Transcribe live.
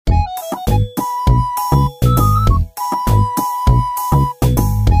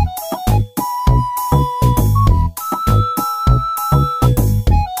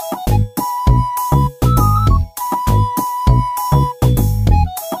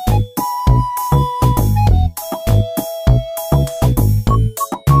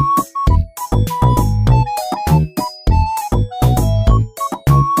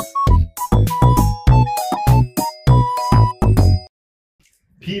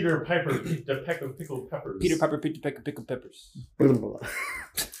Peter Piper, the peck of pickled peppers. Peter Piper picked a peck of pickled peppers. All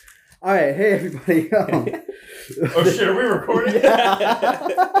right, hey everybody. Oh shit, are we recording?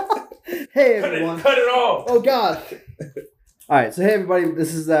 Hey everyone. Cut it all. Oh god. All right, so hey everybody.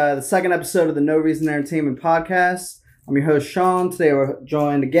 This is the second episode of the No Reason Entertainment podcast. I'm your host Sean. Today we're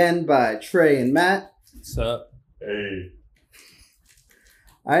joined again by Trey and Matt. What's up? Hey.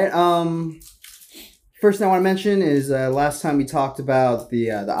 All right. First thing I want to mention is last time we talked about the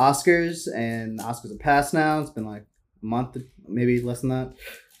Oscars, and the Oscars are past now. It's been like a month, maybe less than that.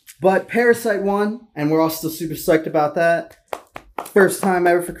 But Parasite won, and we're all still super psyched about that. First time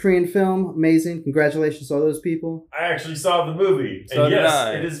ever for Korean film. Amazing. Congratulations to all those people. I actually saw the movie. So and did yes,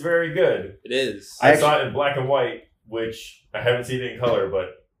 I. it is very good. It is. I saw it in black and white, which I haven't seen it in color,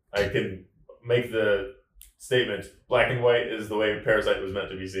 but I can make the statement, black and white is the way Parasite was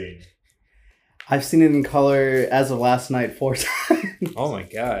meant to be seen. I've seen it in color as of last night 4 times. Oh my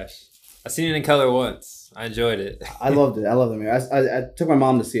gosh. I've seen it in color once. I enjoyed it. I loved it. I love the movie. I took my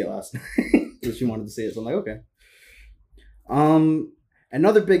mom to see it last night because she wanted to see it. So I'm like, okay.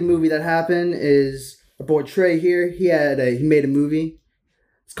 Another big movie that happened is our boy Trey here. He made a movie.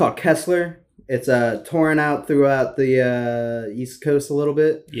 It's called Kessler. It's touring out throughout the East Coast a little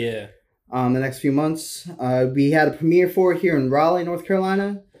bit. Yeah. The next few months. We had a premiere for it here in Raleigh, North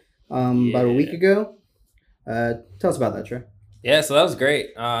Carolina. About a week ago. Tell us about that, Trey. Yeah, so that was great.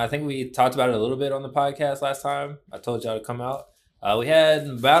 I think we talked about it a little bit on the podcast last time. I told y'all to come out. We had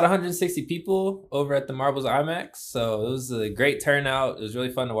about 160 people over at the Marbles IMAX, so it was a great turnout. It was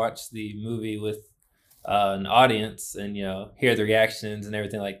really fun to watch the movie with an audience and, you know, hear the reactions and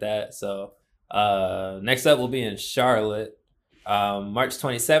everything like that. So next up, we'll be in Charlotte, March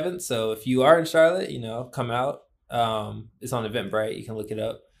 27th. So if you are in Charlotte, you know, come out. It's on Eventbrite. You can look it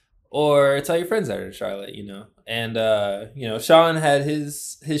up. Or tell your friends that are in Charlotte, you know. And, you know, Sean had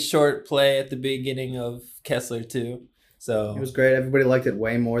his short play at the beginning of Kessler, too. So It was great. Everybody liked it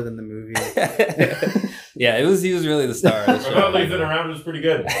way more than the movie. yeah, he was really the star of the I show. thought Leaving Around was pretty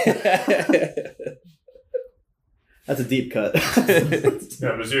good. That's a deep cut.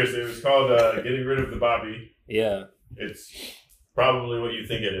 No, but seriously, it was called Getting Rid of the Bobby. Yeah. It's probably what you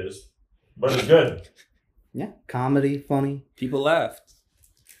think it is, but it's good. Yeah, comedy, funny. People laughed.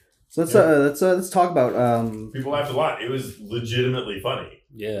 So let's talk about People laughed a lot. It was legitimately funny.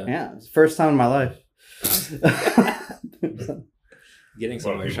 Yeah. yeah, it's the first time in my life. Getting Well,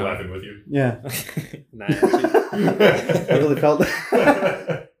 somewhere, people Sean. laughing with you. Yeah, Nah, actually. I really felt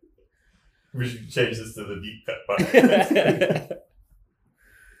that. We should change this to the deep cut button.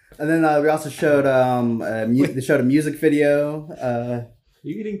 And then we also showed they showed a music video.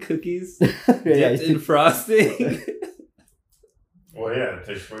 You eating cookies Yeah, dipped in frosting? Well, yeah, it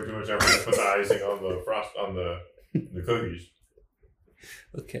takes way too much effort to put the icing on the frost on the cookies.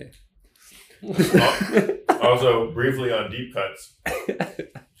 Okay. Also, briefly on deep cuts.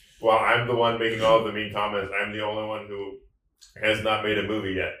 While I'm the one making all of the mean comments, I'm the only one who has not made a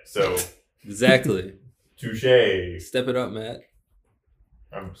movie yet. So, Exactly. touche. Step it up, Matt.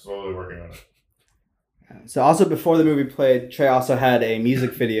 I'm slowly working on it. So also before the movie played, Trey also had a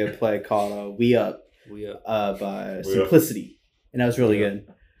music video play called "We Up" We up. by We Up. Simplicity, and that was really Yeah. good.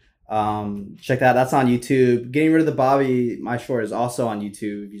 Check that. That's on YouTube. Getting Rid of the Bobby, my short, is also on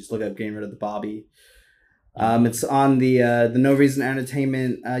YouTube. You just look up Getting Rid of the Bobby. It's on the No Reason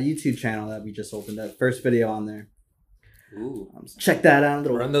Entertainment YouTube channel that we just opened up. First video on there. Ooh. So check that out.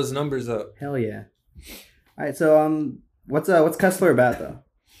 Little Run those numbers up. hell yeah. All right. So what's Kessler about though?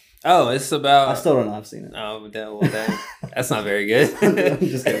 Oh, it's about. I still don't know. I've seen it. Oh, that's not very good. I'm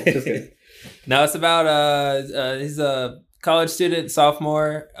just kidding. Just kidding. No, it's about he's a college student,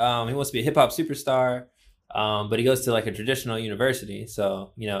 sophomore. He wants to be a hip hop superstar, but he goes to like a traditional university.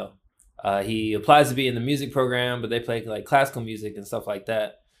 So you know, he applies to be in the music program, but they play like classical music and stuff like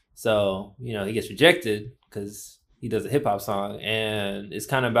that. So you know, he gets rejected because he does a hip hop song, and it's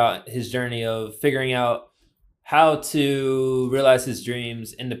kind of about his journey of figuring out how to realize his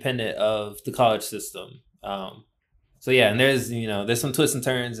dreams independent of the college system. So yeah, and there's some twists and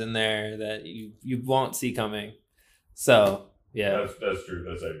turns in there that you won't see coming. So yeah, That's true.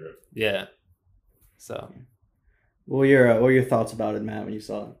 That's accurate. yeah. So What were your thoughts about it, Matt, when you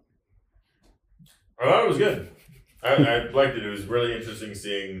saw it? I thought it was good. I liked it. It was really interesting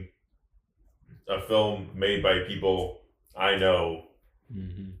seeing a film made by people I know.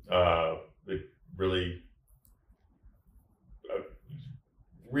 It really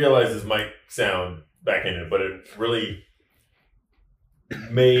realizes might sound back in it, but it really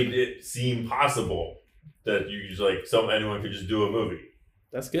made it seem possible that you just anyone could just do a movie.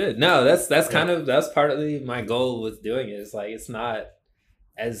 That's good. No, that's kind of partly my goal with doing it. It's like it's not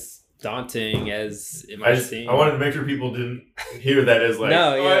as daunting as it might seem. I wanted to make sure people didn't hear that as like,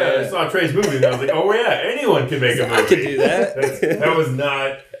 No, oh yeah. yeah, I saw Trey's movie, and I was like, oh yeah, anyone can make a movie. I could do that. That was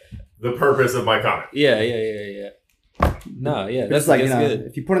not the purpose of my comment. Yeah. No, yeah, That's like, that's good.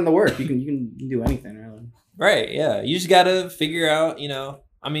 if you put in the work, you can do anything, really. Right, yeah. You just gotta figure out,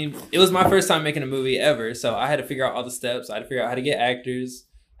 I mean, it was my first time making a movie ever, so I had to figure out all the steps. I had to figure out how to get actors,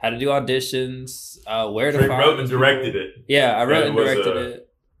 how to do auditions, where to Trey find wrote and directed it. Yeah, I wrote and was, directed it.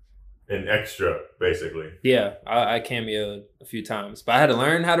 An extra, basically. Yeah, I cameoed a few times, but I had to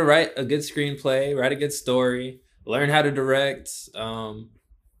learn how to write a good screenplay, write a good story, learn how to direct. I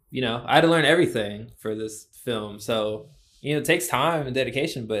had to learn everything for this film. So, it takes time and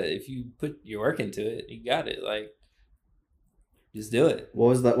dedication, but if you put your work into it, you got it. Like, just do it. What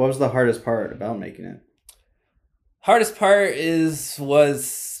was the hardest part about making it? Hardest part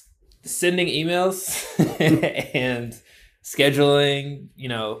was sending emails and scheduling,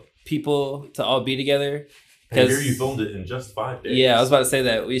 people to all be together. And here you filmed it in just 5 days. Yeah, I was about to say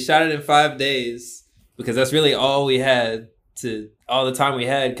that. We shot it in 5 days because that's really all we had all the time we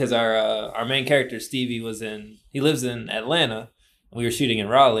had, because our main character Stevie he lives in Atlanta and we were shooting in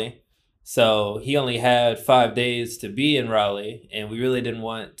Raleigh. So he only had 5 days to be in Raleigh, and we really didn't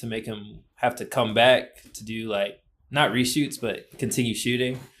want to make him have to come back to do like not reshoots but continue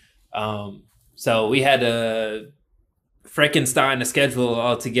shooting. So we had to Frankenstein the schedule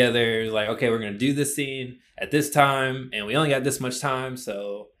all together. Like, okay, we're gonna do this scene at this time, and we only got this much time,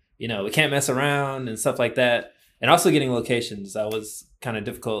 so we can't mess around and stuff like that. And also getting locations, that was kind of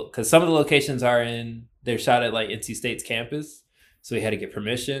difficult because some of the locations they're shot at like NC State's campus, so we had to get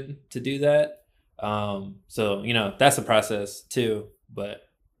permission to do that. So that's a process too. But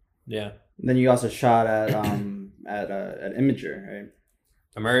yeah. And then you also shot at Imager, right?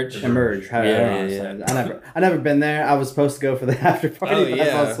 Emerge. Yeah. I never been there. I was supposed to go for the after party, but I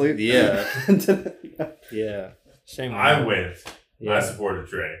fell asleep. Yeah. Yeah. Shame. I went. Yeah. I supported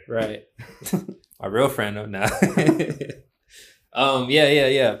Trey. Right. My real friend now.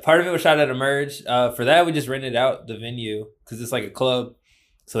 Yeah. Part of it was shot at Emerge. For that, we just rented out the venue because it's like a club.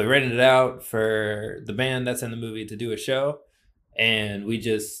 So we rented it out for the band that's in the movie to do a show, and we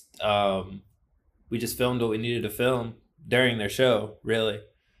just filmed what we needed to film during their show. Really.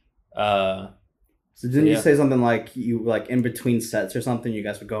 So didn't you say something like you like in between sets or something? You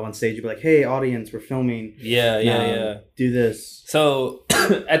guys would go on stage. You'd be like, "Hey, audience, we're filming. Yeah. Do this." So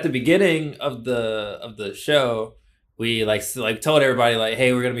at the beginning of the show, we like told everybody like,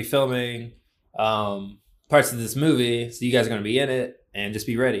 "Hey, we're gonna be filming parts of this movie, so you guys are gonna be in it, and just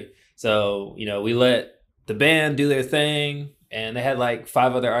be ready." So we let the band do their thing, and they had like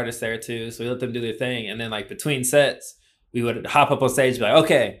 5 other artists there too. So we let them do their thing, and then like between sets, we would hop up on stage and be like,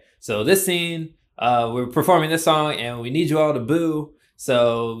 "Okay, so this scene, we're performing this song, and we need you all to boo.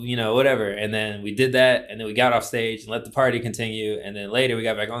 So, whatever." And then we did that, and then we got off stage and let the party continue. And then later we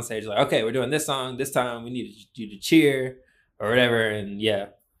got back on stage like, "Okay, we're doing this song. This time we need you to cheer or whatever." And yeah,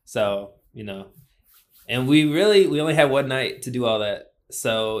 so, and we only had one night to do all that.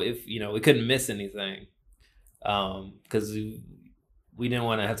 So if, we couldn't miss anything, because we didn't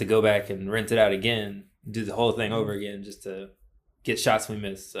want to have to go back and rent it out again, do the whole thing over again just to get shots we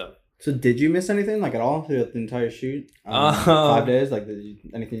missed. So did you miss anything like at all throughout the entire shoot? 5 days, like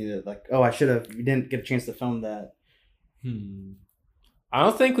anything that like, oh, we didn't get a chance to film that. I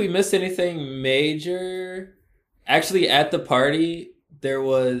don't think we missed anything major. Actually, at the party, there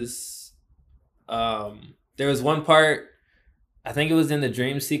was one part, I think it was in the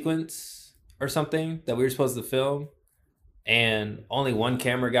dream sequence or something that we were supposed to film, and only one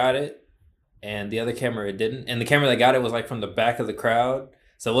camera got it, and the other camera didn't. And the camera that got it was like from the back of the crowd.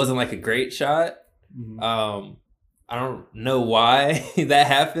 So it wasn't like a great shot. Mm-hmm. I don't know why that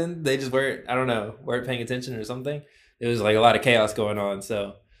happened. They just weren't paying attention or something. It was like a lot of chaos going on.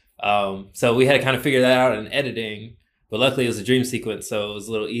 So we had to kind of figure that out in editing. But luckily it was a dream sequence, so it was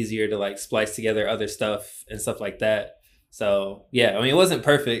a little easier to like splice together other stuff and stuff like that. So yeah, I mean, it wasn't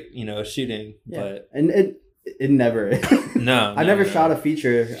perfect, shooting, but and it never. No, I never shot a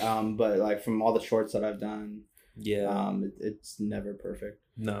feature, but like from all the shorts that I've done. Yeah. It's never perfect.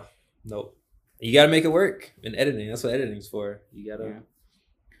 Nope. You got to make it work in editing. That's what editing's for. You got to. Yeah.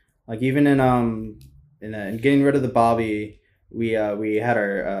 Like even in getting rid of the Bobby, we had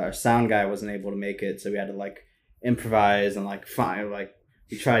our sound guy wasn't able to make it, so we had to like improvise and like find like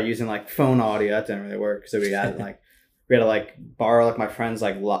we tried using like phone audio. That didn't really work, so we had to borrow like my friend's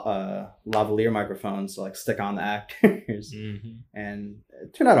like lavalier microphones to like stick on the actors, and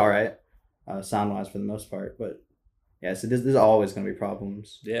it turned out all right. Sound wise for the most part, but yeah, so there's always gonna be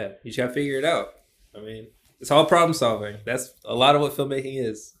problems. Yeah, you just gotta figure it out. I mean, It's all problem solving. That's a lot of what filmmaking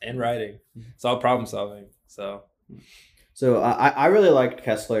is, and writing. It's all problem solving. So I really liked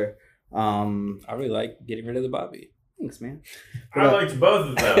Kessler. I really like getting rid of the Bobby. Thanks, man. I liked both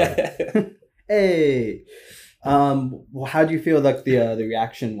of them. Hey, well, how do you feel like the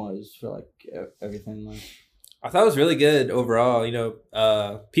reaction was for like everything? Like, I thought it was really good overall.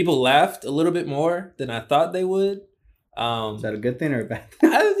 People laughed a little bit more than I thought they would. is that a good thing or a bad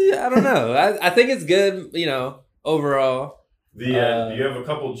thing? I don't know. I think it's good. Overall. You have a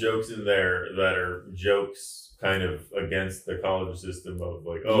couple jokes in there that are jokes kind of against the college system of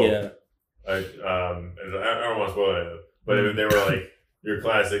like, and I don't want to spoil it, but they were like your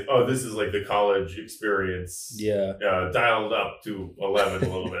classic. Oh, this is like the college experience. Yeah. Dialed up to 11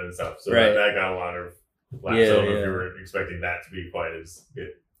 a little bit and stuff. So right. that got a lot of laughs. I don't know if you were expecting that to be quite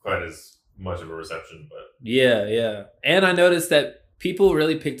as much of a reception, but yeah. And I noticed that people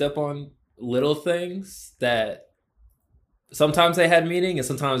really picked up on little things that sometimes they had meaning, and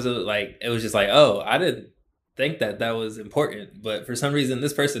sometimes it was just like, oh, I didn't think that was important, but for some reason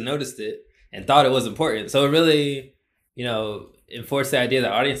this person noticed it and thought it was important. So it really, enforced the idea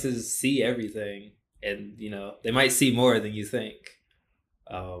that audiences see everything, and they might see more than you think.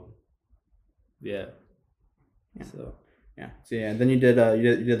 Yeah. So and then you did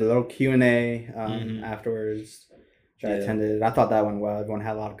the little Q&A afterwards, which I attended. I thought that went well. Everyone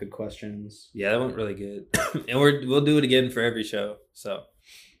had a lot of good questions. Yeah, that went really good. And we'll do it again for every show. So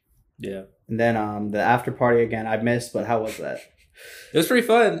yeah. And then the after party again I missed, but how was that? It was pretty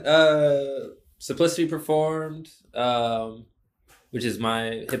fun. Simplicity performed, which is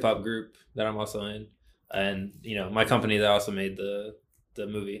my hip hop group that I'm also in, and my company that also made the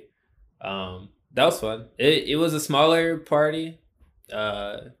movie. That was fun. It was a smaller party.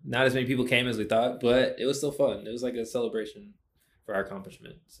 Not as many people came as we thought, but it was still fun. It was like a celebration for our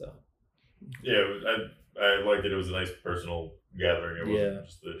accomplishment. So yeah, I liked it. It was a nice personal gathering. It wasn't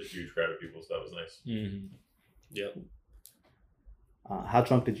just a huge crowd of people, so that was nice. Mm-hmm. Yep. How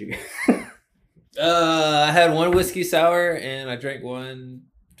drunk did you get? I had one whiskey sour and I drank one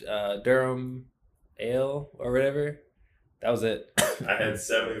Durham ale or whatever. That was it. I had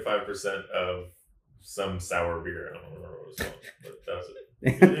 75% of some sour beer. I don't remember what it was called, but that was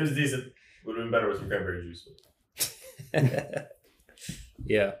it. It was decent. Would have been better with some cranberry juice.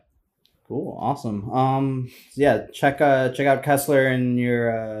 Yeah. Cool. Awesome. Check out Kessler in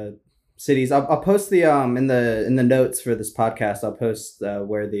your cities. I'll post the in the notes for this podcast. I'll post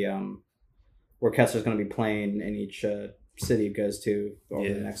where Kessler's going to be playing in each city it goes to over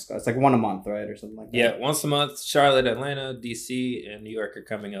the next. It's like one a month, right, or something like that. Yeah, once a month. Charlotte, Atlanta, DC, and New York are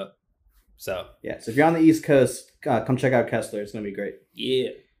coming up. So if you're on the East Coast, come check out Kessler. It's going to be great.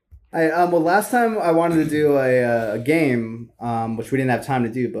 Yeah. Last time I wanted to do a game, which we didn't have time to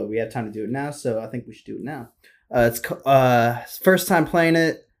do, but we have time to do it now, so I think we should do it now. It's first time playing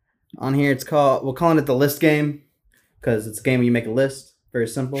it on here. We're calling it the list game because it's a game where you make a list. Very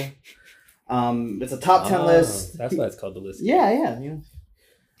simple. It's a top 10 list. That's why it's called the list. Yeah.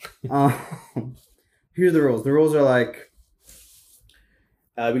 Here are the rules. The rules are like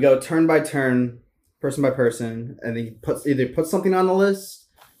we go turn by turn, person by person, and then you put something on the list.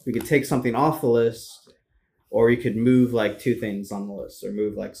 We could take something off the list, or you could move like two things on the list, or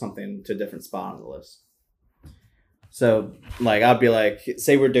move like something to a different spot on the list. So, like, I'd be like,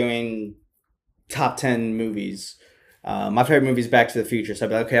 say we're doing top 10 movies. My favorite movie is Back to the Future. So I'd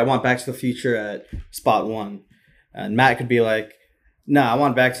be like, okay, I want Back to the Future at spot 1. And Matt could be like, no, I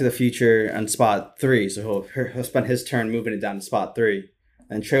want Back to the Future on spot 3. So he'll spend his turn moving it down to spot 3.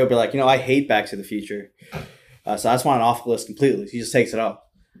 And Trey will be like, I hate Back to the Future. So I just want it off the list completely. He just takes it off.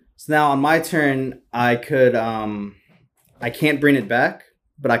 So now on my turn, I could, I can't bring it back,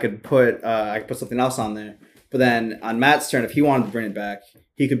 but I could put something else on there. But then on Matt's turn, if he wanted to bring it back,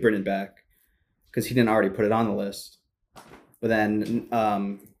 he could bring it back because he didn't already put it on the list. But then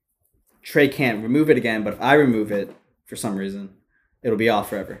Trey can't remove it again, but if I remove it for some reason, it'll be off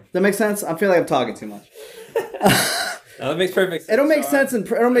forever. Does that make sense? I feel like I'm talking too much. No, that makes perfect sense. It'll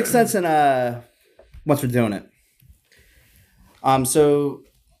make sense in once we're doing it. So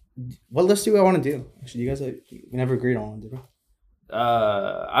what list do I want to do? Actually, you guys we never agreed on one, did we?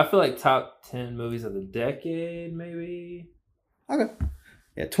 I feel like top 10 movies of the decade, maybe. Okay.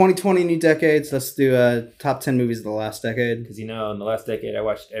 Yeah, 2020 new decades. Let's do top 10 movies of the last decade. Because in the last decade, I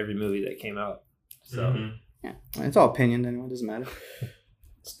watched every movie that came out. So yeah, it's all opinion anyway. It doesn't matter.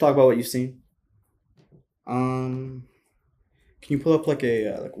 Let's talk about what you've seen. Can you pull up like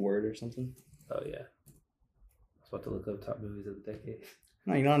a Word or something? Oh yeah. I was about to look up top movies of the decade.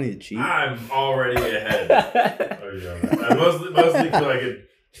 No, you don't need to cheat. I'm already ahead. I mostly so I could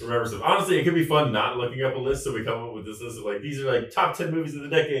remember stuff. Honestly, it could be fun not looking up a list, so we come up with this list of like these are like top 10 movies of the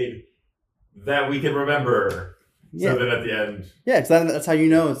decade that we can remember. Yeah. So then at the end, Yeah, because that's how you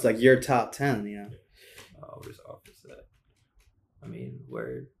know it's like your top 10. Oh, where's Office at? I mean,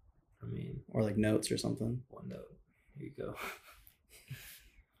 word. I mean, or like notes or something. OneNote. Here you go.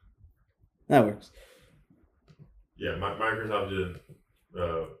 That works. yeah, Microsoft didn't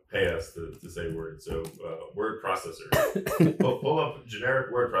pay us to say words, so word processor. pull up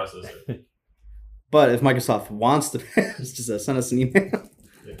generic word processor. But if Microsoft wants to pay us, just send us an email.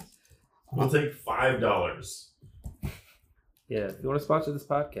 Yes. We'll take $5. Yeah, if you want to sponsor this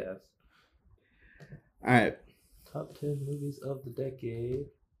podcast. All right. Top 10 movies of the decade.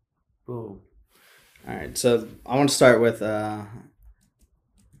 Boom. All right. So I want to start with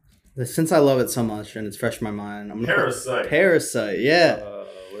since I love it so much and it's fresh in my mind. I'm gonna Parasite. Parasite. Yeah.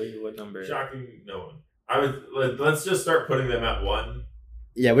 What number? Shocking, no one. Let's just start putting them at 1.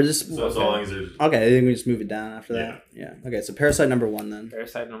 Yeah, we're just So as long as there's okay. I think we just move it down after that. Yeah. Okay. So Parasite number 1 then.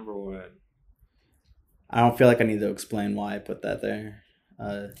 Parasite number 1. I don't feel like I need to explain why I put that there.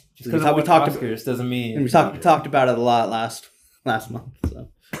 Just because we talked Oscars doesn't mean. And we talked about it a lot last month. So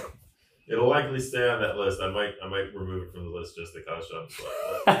it'll likely stay on that list. I might remove it from the list just to cause Sean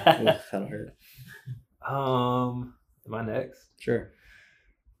sweat. oof, that'll hurt. Am I next? Sure.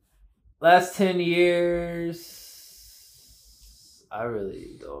 Last 10 years, I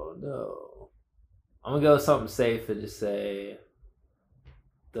really don't know. I'm gonna go with something safe and just say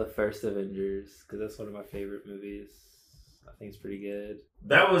the first Avengers, because that's one of my favorite movies. I think it's pretty good.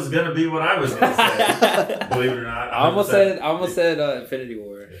 That was gonna be what I was gonna say. Believe it or not, I almost said Infinity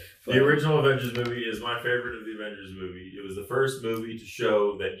War. The original Avengers movie is my favorite of the Avengers movie. It was the first movie to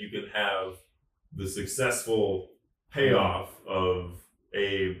show that you can have the successful payoff of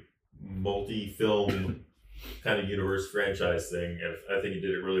a multi-film kind of universe franchise thing. I think it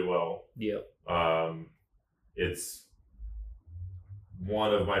did it really well. Yep. It's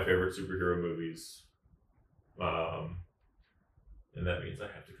one of my favorite superhero movies. And that means I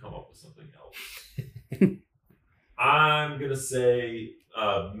have to come up with something else. I'm going to say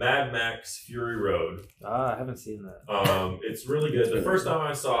Mad Max Fury Road. I haven't seen that. It's really good. The first time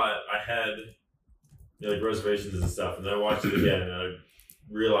I saw it, I had like reservations and stuff. And then I watched it again and I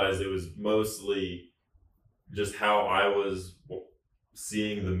realized it was mostly just how I was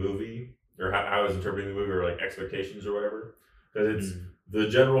seeing the movie or how I was interpreting the movie or like expectations or whatever. Because the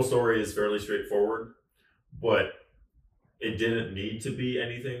general story is fairly straightforward, but it didn't need to be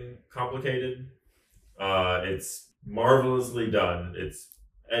anything complicated. It's marvelously done. It's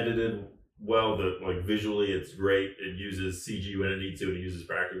edited well. Visually, it's great. It uses CG when it needs to, and it uses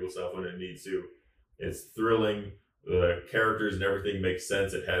practical stuff when it needs to. It's thrilling. The characters and everything makes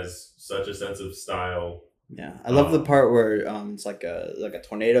sense. It has such a sense of style. Yeah, I love the part where it's like a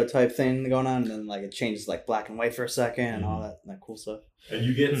tornado type thing going on, and then like it changes like black and white for a second and all that cool stuff. And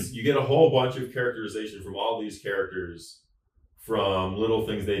you get a whole bunch of characterization from all these characters, from little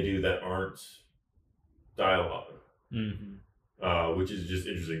things they do that aren't dialogue, which is just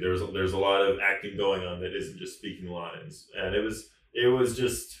interesting. There's a lot of acting going on that isn't just speaking lines, and it was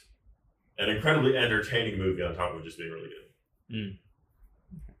just an incredibly entertaining movie on top of just being really good.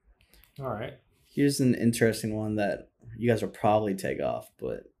 All right. Here's an interesting one that you guys will probably take off,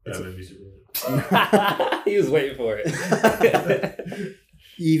 but he was waiting for it.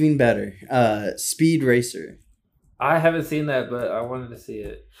 Even better. Speed Racer. I haven't seen that, but I wanted to see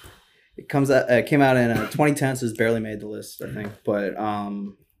it. It came out in 2010, so it's barely made the list, I think. But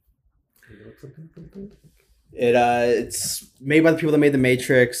it's made by the people that made The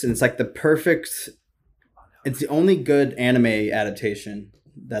Matrix, and it's like it's the only good anime adaptation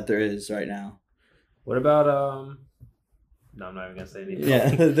that there is right now. What about no, I'm not even gonna say anything.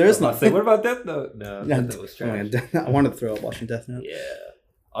 Yeah, there's nothing. What about Death Note? No, Death Note was trash. I wanted to throw up watching Death Note. Yeah.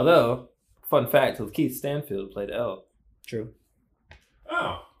 Although, fun fact, Keith Stanfield played L. True.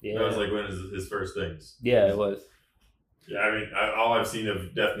 Oh, yeah. That was like one of his first things. Yeah, it was. Yeah, I mean, all I've seen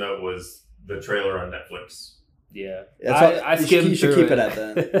of Death Note was the trailer on Netflix. Yeah, I skimmed. You should keep it at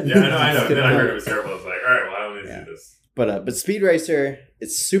that. Yeah, I know. Then I heard it was terrible. I was like, all right, well, I don't need to see this. But Speed Racer,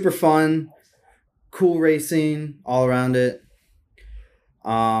 it's super fun, cool racing all around it.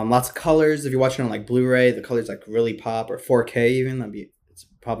 Lots of colors. If you're watching on like Blu-ray, the colors like really pop, or 4K even. It's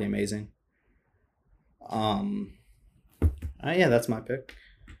probably amazing. Yeah, that's my pick.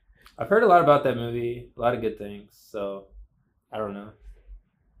 I've heard a lot about that movie, a lot of good things. So I don't know.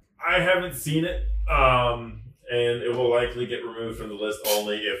 I haven't seen it, and it will likely get removed from the list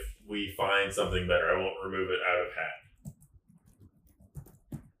only if we find something better. I won't remove it out of hat.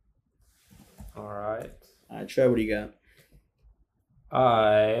 All right. All right, Trey, what do you got?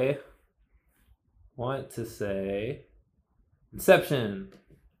 I want to say Inception.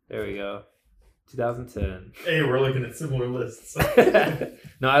 There we go. 2010. Hey, we're looking at similar lists.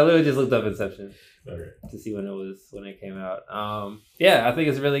 No, I literally just looked up Inception Okay. to see when it came out. Yeah, I think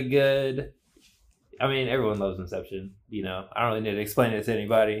it's really good. I mean, everyone loves Inception. You know, I don't really need to explain it to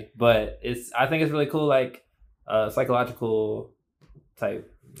anybody, but I think it's really cool, like psychological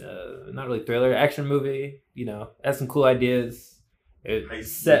type, not really thriller, action movie. You know, it has some cool ideas. It Heist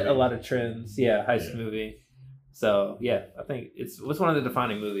set movie. a lot of trends. Yeah, heist Yeah. movie. So yeah, I think it's one of the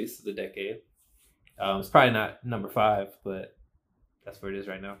defining movies of the decade. It's probably not number 5, but that's where it is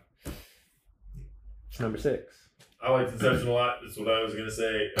right now. It's number 6. I liked Inception a lot. That's what I was gonna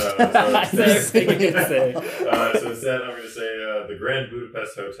say. I said everything you could say. So instead, I'm gonna say the Grand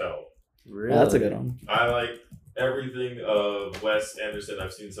Budapest Hotel. Really? That's a good one. I like everything of Wes Anderson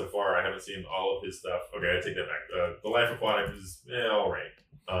I've seen so far. I haven't seen all of his stuff. Okay, I take that back. The Life Aquatic is all right.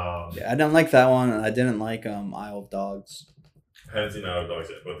 Yeah, I didn't like that one. And I didn't like Isle of Dogs. I haven't seen Isle of Dogs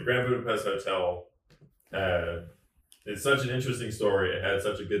yet, but the Grand Budapest Hotel it's such an interesting story. It had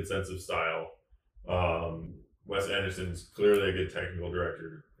such a good sense of style. Wes Anderson's clearly a good technical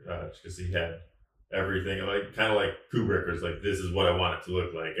director because he had everything, like kind of like Kubrick was like, this is what I want it to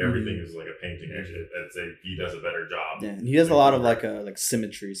look like. Everything is like a painting. Actually, I'd say he does a better job. Yeah, and he does a lot of like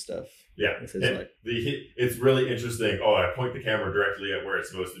symmetry stuff. Yeah, With his, and like- it's really interesting. Oh, I point the camera directly at where it's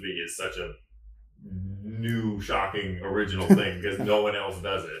supposed to be is such a new, shocking, original thing because no one else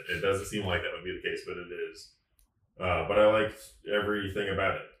does it. It doesn't seem like that would be the case, but it is. But I liked everything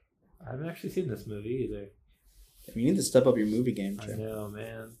about it. I haven't actually seen this movie either. You need to step up your movie game, I Jeff. know,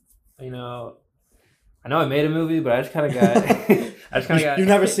 man. I know I made a movie, but I just kind of got. You've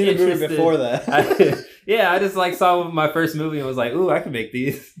never seen a movie interested. before that. I just like saw my first movie and was like, "Ooh, I can make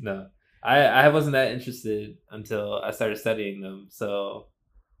these." No, I wasn't that interested until I started studying them. So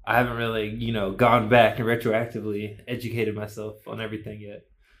I haven't really, gone back and retroactively educated myself on everything yet.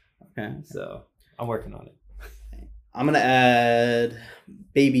 Okay. So I'm working on it. I'm gonna add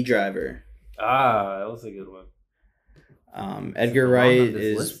Baby Driver. That was a good one. Edgar Long on Wright this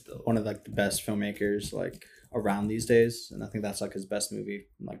is list, though. one of like the best filmmakers like around these days, and I think that's like his best movie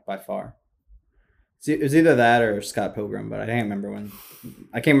like by far. It was either that or Scott Pilgrim, but I can't remember when.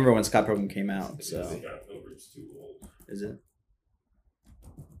 I can't remember when Scott Pilgrim came out. So Scott Pilgrim's too old. is it?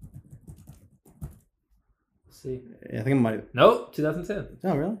 Let's see. Yeah, I think it might. Nope, 2010.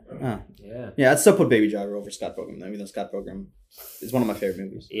 Oh really? Oh. Yeah. Yeah, I'd still put Baby Driver over Scott Pilgrim. Even though Scott Pilgrim is one of my favorite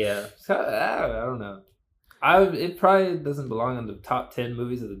movies. Yeah, I don't know. It probably doesn't belong in the top 10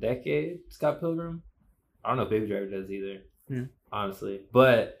 movies of the decade. Scott Pilgrim. I don't know if Baby Driver does either. Yeah. Honestly,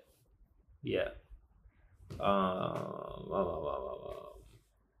 but yeah.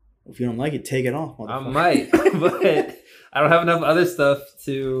 If you don't like it, take it off. I motherfucker. might, but I don't have enough other stuff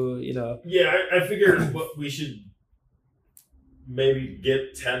to Yeah, I figured what we should maybe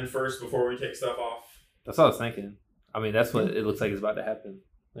get 10 first before we take stuff off. That's what I was thinking. I mean, that's what it looks like is about to happen.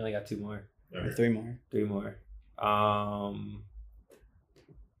 We only got 2 more. Okay. 3 more. 3 more. I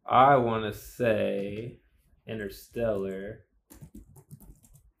want to say Interstellar.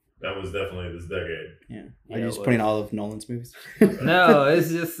 That was definitely this decade. Yeah. Yeah, Are you it just was. putting all of Nolan's movies? No, it's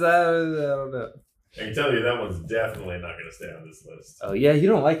just I don't know. I can tell you that one's definitely not going to stay on this list. Oh yeah, you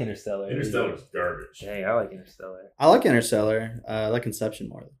don't like Interstellar. Interstellar's garbage. Dang, I like Interstellar. I like Interstellar. I like Inception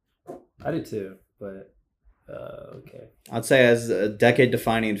more. I do too, but okay. I'd say as a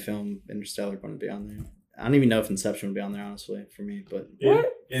decade-defining film, Interstellar wouldn't be on there. I don't even know if Inception would be on there, honestly, for me. But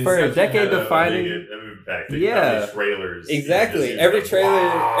What? For a Inception decade had defining- yeah, trailers. Exactly. It just Every seems trailer,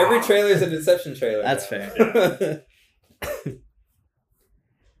 like, every trailer is an Inception trailer. that's now. fair.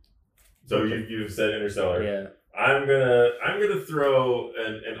 So you said Interstellar. Yeah. I'm gonna throw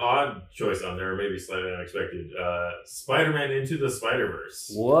an odd choice on there, maybe slightly unexpected. Spider-Man Into the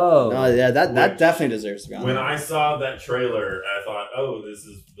Spider-Verse. Whoa. No, yeah, that Which- definitely deserves to be on When there. I saw that trailer, I thought, "Oh, this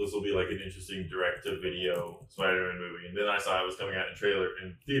will be like an interesting direct-to-video Spider-Man movie." And then I saw it was coming out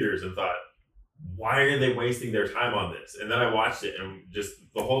in theaters, and thought, "Why are they wasting their time on this?" And then I watched it, and just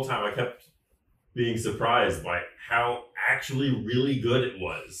the whole time I kept being surprised by how actually really good it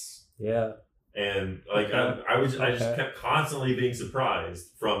was. Yeah. And like Okay. I just Okay. kept constantly being surprised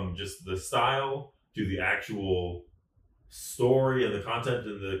from just the style to the actual story and the content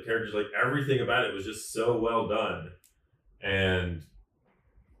and the characters. Like everything about it was just so well done, and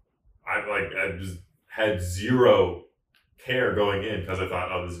I just had zero care going in because I thought,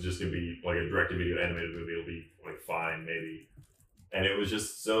 oh, this is just gonna be like a direct-to-video animated movie. It'll be like fine, maybe. And it was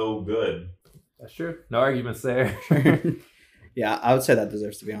just so good. That's true. No arguments there. Yeah, I would say that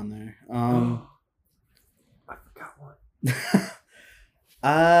deserves to be on there. I forgot one.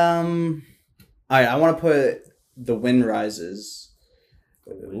 All right, I want to put The Wind Rises.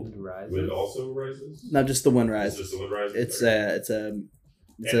 The Wind Rises. Wind also rises. Not just The Wind It's Rises. just the wind rises. It's Okay. it's Anime.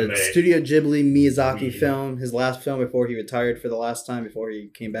 a Studio Ghibli Miyazaki Weed. film. His last film before he retired for the last time before he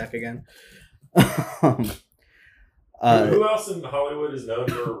came back again. Who else in Hollywood is known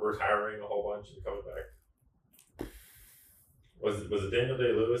for retiring a whole bunch and coming back? Was it Daniel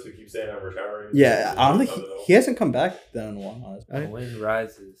Day-Lewis who keeps saying I'm retiring? Yeah, I don't think he hasn't come back then in a while. The Wind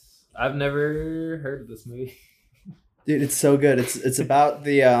Rises. I've never heard of this movie. Dude, it's so good. It's about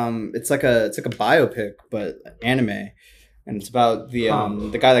the it's like a biopic but anime, and it's about the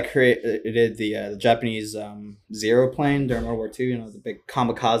guy that created the Japanese Zero plane during World War II. You know, the big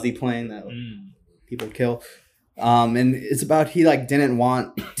kamikaze plane that people kill. And it's about he like didn't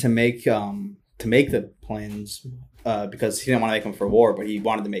want to make the planes because he didn't want to make them for war, but he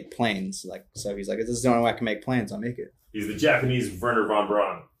wanted to make planes. Like so, he's like, this is the only way I can make planes. I'll make it. He's the Japanese Werner von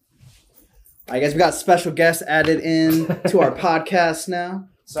Braun. I guess we got special guests added in to our podcast now.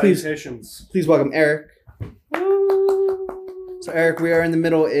 Salutations. Please welcome Eric. So Eric, we are in the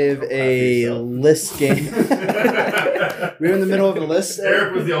middle of a list game. We're in the middle of a list.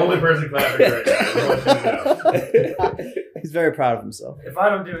 Eric was the only person clapping right now. I want you to know. He's very proud of himself. If I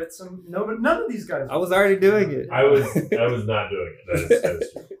don't do it, none of these guys. I was already doing it. I was not doing it. That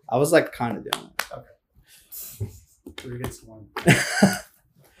is true. I was like kind of doing it. Okay. 3 against 1.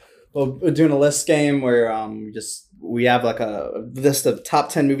 Well, we're doing a list game where we have like a list of top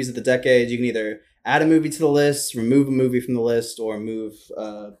 10 movies of the decade. You can either add a movie to the list, remove a movie from the list, or move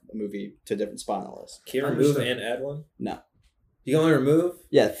a movie to a different spot on the list. Can you remove and add one? No. You can only remove?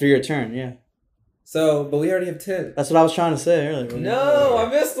 Yeah, through your turn, yeah. So, but we already have 10. That's what I was trying to say earlier. No, I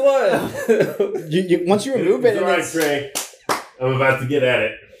missed one. You once you remove it, It's all right, Trey. I'm about to get at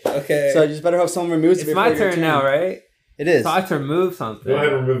it. Okay. so you just better hope someone removes it. It's before my your turn now, right? It is. So I have to remove something. Go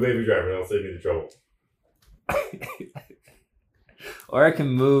ahead and remove Baby Driver. That'll save me the trouble. Or I can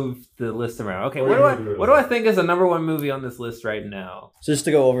move the list around. Okay, Or what do I think is the number one movie on this list right now? So just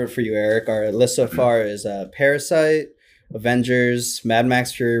to go over it for you, Eric, our list so far is Parasite, Avengers, Mad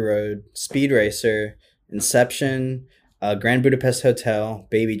Max Fury Road, Speed Racer, Inception, Grand Budapest Hotel,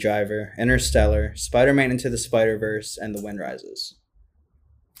 Baby Driver, Interstellar, Spider-Man Into the Spider-Verse, and The Wind Rises.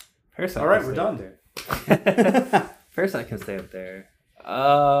 Parasite. All right, can we're stay done. up there. Parasite can stay up there.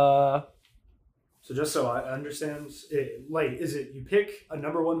 So just so I understand, is it you pick a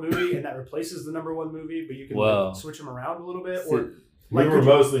number one movie and that replaces the number one movie, but you can Whoa. switch them around a little bit, So- or We were could you-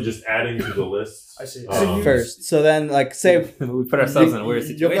 mostly just adding to the list. I see. First, so then like say we put ourselves in a weird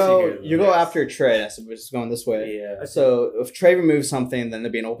situation here. You go after Trey, so we're just going this way. Yeah. So if Trey removes something, then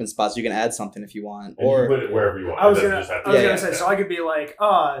there'll be an open spot, so you can add something if you want. And you Or put it wherever you want. I was It doesn't gonna, just have I was Yeah, gonna yeah. say, so I could be like,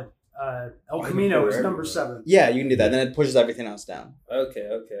 El Camino is number 7. yeah, you can do that. Then it pushes everything else down. Okay.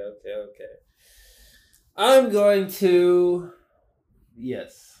 I'm going to.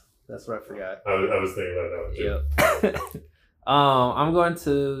 Yes, that's what I forgot. I was thinking about that one too. Yep. I'm going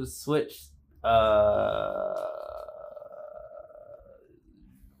to switch.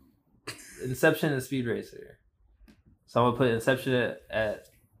 Inception and Speed Racer. So I'm gonna put Inception at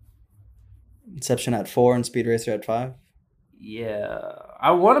Inception at 4 and Speed Racer at 5. yeah.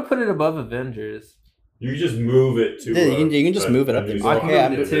 I want to put it above Avengers. You just move it to. Yeah, you can just move it up there. new I spot. can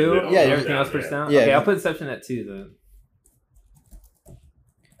I'm- move it to 2. yeah, and everything down, else pushed yeah. down. Yeah. Okay, I'll put Inception at 2 then.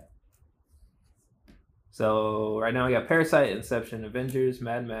 So right now I got Parasite, Inception, Avengers,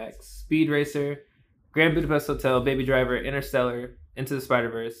 Mad Max, Speed Racer, Grand Budapest Hotel, Baby Driver, Interstellar, Into the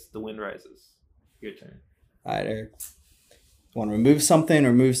Spider-Verse, The Wind Rises. Your turn. All right, Eric. Want to remove something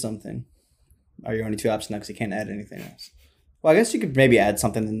or move something? Are your only 2 options now because you can't add anything else? Well, I guess you could maybe add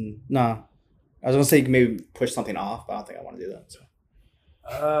something. No. I was going to say you could maybe push something off, but I don't think I want to do that. So.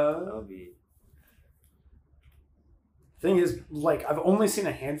 That'll be. Thing is, like, I've only seen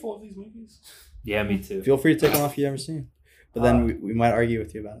a handful of these movies. Yeah, me too. Feel free to take one off you've ever seen. But then we might argue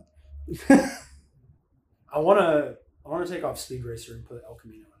with you about it. I wanna take off Speed Racer and put El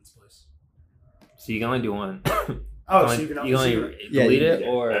Camino in its place. So you can only do one. Oh, so so you can you only Yeah, delete you- it,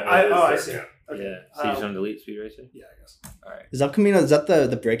 or I see. Yeah. Okay. yeah. So you just don't delete Speed Racer. Yeah, I guess. All right. Is El Camino, is that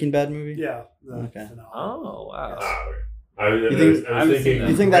the Breaking Bad movie? Yeah. The Okay. finale. Oh wow. I was think- I thinking. haven't seen that.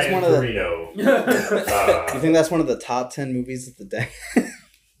 You think that's Gran one of the- Torino. You think that's one of the top 10 movies of the day?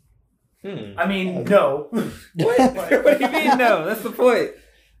 I mean, no. What? What do you mean? No, that's the point.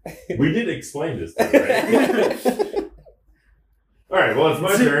 We did explain this, though, right? All right. Well, it's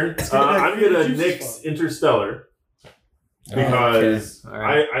my turn. I'm gonna nix Interstellar because Okay. All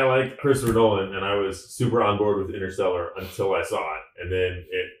right. I like Christopher Nolan, and I was super on board with Interstellar until I saw it, and then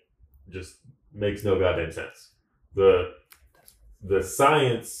it just makes no goddamn sense. the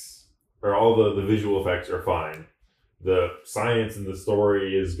science or all the visual effects are fine. The science and the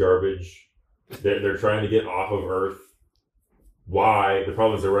story is garbage. They're trying to get off of Earth. Why? The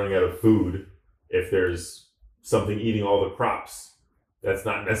problem is they're running out of food. If there's something eating all the crops, that's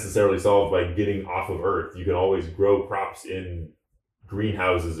not necessarily solved by getting off of Earth. You can always grow crops in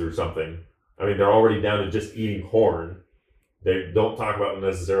greenhouses or something. I mean, they're already down to just eating corn. They don't talk about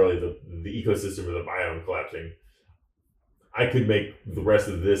necessarily the ecosystem or the biome collapsing. I could make the rest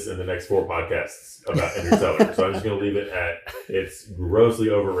of this and the next 4 podcasts about Interstellar, so I'm just going to leave it at it's grossly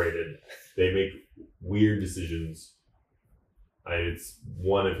overrated. They make weird decisions. It's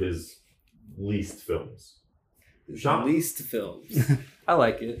one of his least films. Sean? Least films. I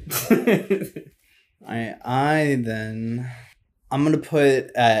like it. I'm gonna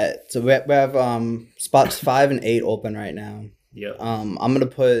put at so we have spots 5 and 8 open right now. Yep. I'm gonna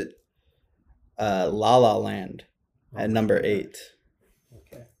put La La Land at number 8.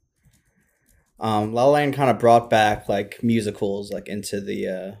 Okay. La La Land kind of brought back like musicals like into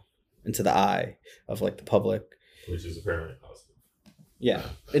the eye of like the public. Which is apparently positive. Yeah,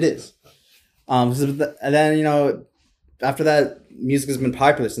 it is. And then after that, music has been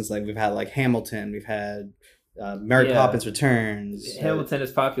popular since like we've had like Hamilton, we've had Mary Poppins Returns. Hamilton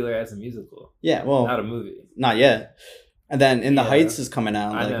is popular as a musical. Yeah, well, not a movie. Not yet. And then In the Heights is coming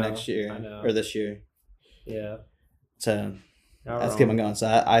out like next year or this year. Yeah. So let's keep on going.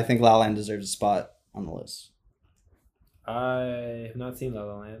 So I think La La Land deserves a spot on the list. I have not seen La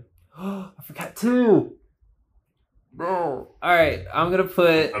La Land. I forgot 2. Bro. All right, I'm gonna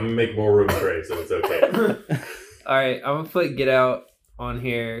make more room for it, so it's okay. All right, I'm gonna put Get Out on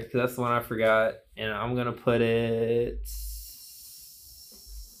here because that's the one I forgot, and I'm gonna put it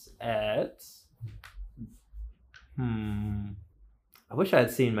at. I wish I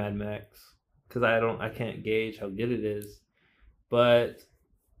had seen Mad Max because I can't gauge how good it is, but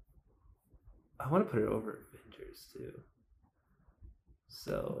I want to put it over Avengers too.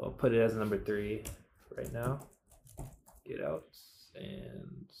 So I'll put it as number 3 right now. Get Out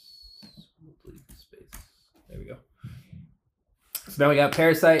and space. There we go. So now we got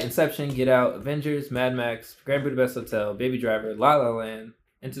Parasite, Inception, Get Out, Avengers, Mad Max, Grand Budapest Hotel, Baby Driver, La La Land,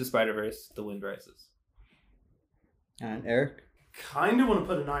 Into the Spider-Verse, The Wind Rises. And Eric? Kind of want to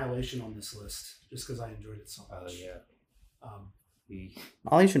put Annihilation on this list just because I enjoyed it so much. Oh yeah.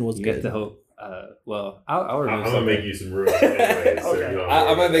 Annihilation was you good. get to hope. Well, I'll I'm gonna make you some room. Anyways, Okay. so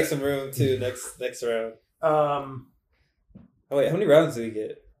I might make some room too next round. Oh wait, how many rounds do we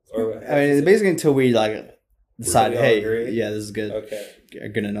get? Or I mean, basically until we like decide, we all hey, agree? yeah, this is good. Okay.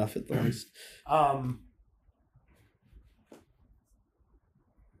 Good enough at least.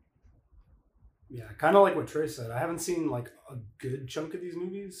 Yeah, kind of like what Trey said. I haven't seen like a good chunk of these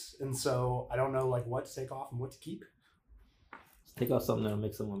movies, and so I don't know like what to take off and what to keep. Let's take off something that'll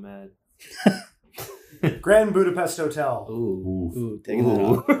make someone mad. Grand Budapest Hotel. Ooh, taking that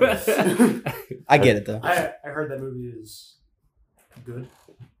off. I get it though. I heard that movie is good.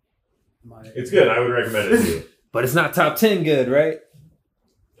 It's good. I would recommend it to you. But it's not top 10 good, right?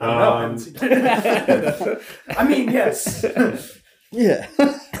 I don't know. I haven't seen it. I mean, yes. Yeah.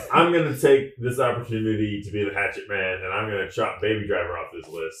 I'm going to take this opportunity to be the hatchet man, and I'm going to chop Baby Driver off this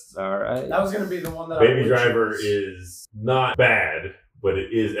list. All right. That was going to be the one that Baby Driver is not bad, but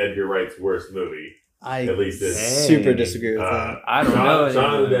it is Edgar Wright's worst movie. I At least it's super disagree with that. I don't know.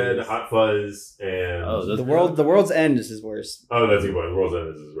 Shaun of the Dead, Hot Fuzz, and The world's end is his worst. oh, that's a good point. The World's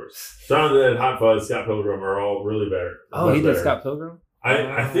End is his worst. Shaun of the Dead, Hot Fuzz, Scott Pilgrim are all really better. Oh, much he did better. Scott Pilgrim?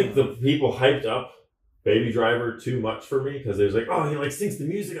 I think the people hyped up Baby Driver too much for me because there's like, oh, he like syncs the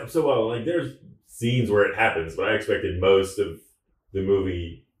music up so well. Like there's scenes where it happens, but I expected most of the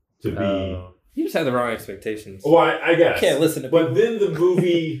movie to be. You just had the wrong expectations. Well, I guess. Can't listen to But then the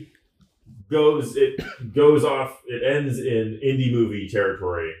movie goes off. It ends in indie movie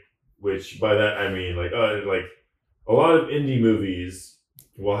territory, which by that I mean like a lot of indie movies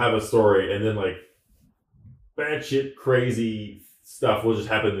will have a story and then like batshit crazy stuff will just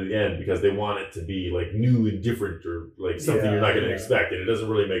happen at the end because they want it to be like new and different or like something you're not going to expect, and it doesn't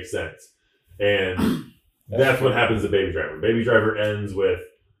really make sense. And that's what happens to Baby Driver. Baby Driver ends with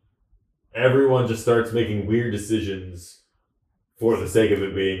everyone just starts making weird decisions for the sake of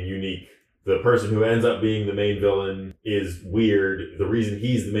it being unique. The person who ends up being the main villain is weird. The reason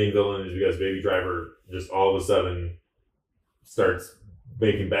he's the main villain is because Baby Driver just all of a sudden starts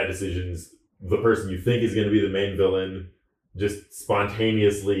making bad decisions. The person you think is going to be the main villain just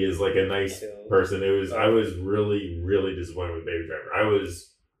spontaneously is like a nice person. I was really, really disappointed with Baby Driver. I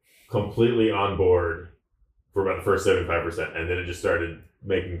was completely on board for about the first 75%, and then it just started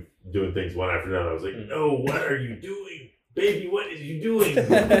doing things one after another. I was like, no, what are you doing? baby, what is you doing? I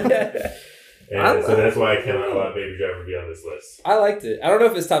And so that's why I cannot allow Baby Driver to be on this list. I liked it. I don't know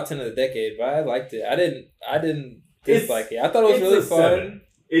if it's top 10 of the decade, but I liked it. I didn't dislike it. I thought it was really a fun. 7.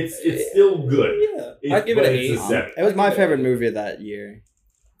 It's still good. Yeah, I'd give it an 8. It's a 7. It was my favorite movie of that year.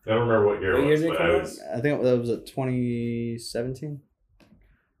 I don't remember what year What it year was, did it but come I out? was. I think that was at 2017,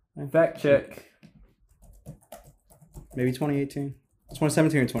 Fact check. maybe 2018.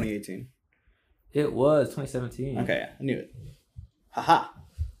 2017 or 2018. It was 2017. Okay, I knew it. Haha.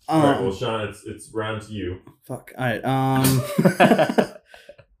 All right, well, Sean, it's round to you. Fuck. All right. Let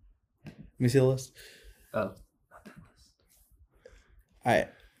me see the list. Oh. All right.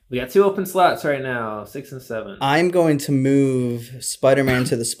 We got 2 open slots right now, 6 and 7. I'm going to move Spider-Man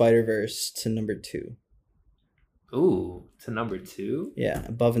to the Spider-Verse to number 2. Ooh, to number 2? Yeah,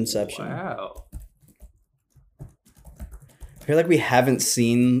 above Inception. Wow. I feel like we haven't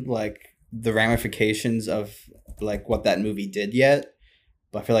seen like the ramifications of like what that movie did yet,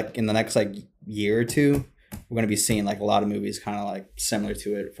 but I feel like in the next like year or two, we're gonna be seeing like a lot of movies kind of like similar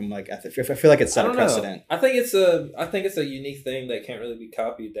to it from like I feel like it's set a precedent. I think it's a unique thing that can't really be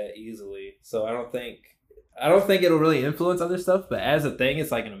copied that easily. So I don't think it'll really influence other stuff, but as a thing,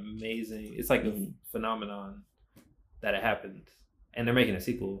 it's like an amazing, it's like a phenomenon that it happened, and they're making a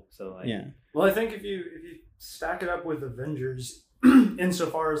sequel. So like, Yeah. Well, I think if you stack it up with Avengers,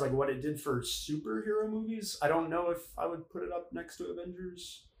 insofar as like what it did for superhero movies, I don't know if I would put it up next to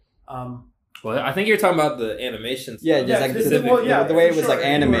Avengers. well, I think you're talking about the animation stuff. Yeah, just like the way it was like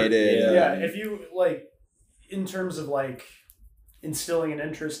animated. Yeah, if you like, in terms of like instilling an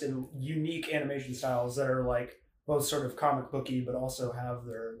interest in unique animation styles that are like both sort of comic booky, but also have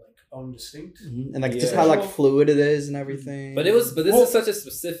their like own distinct. And like just Yeah. how like fluid it is and everything. But this is such a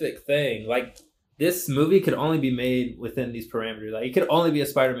specific thing. Like, this movie could only be made within these parameters. Like, it could only be a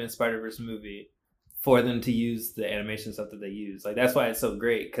Spider-Man Spider-Verse movie for them to use the animation stuff that they use. Like, that's why it's so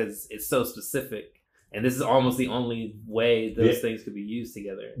great, because it's so specific. And this is almost the only way those things could be used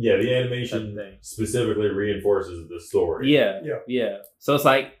together. Yeah, the animation Type of thing. specifically reinforces the story. Yeah. So it's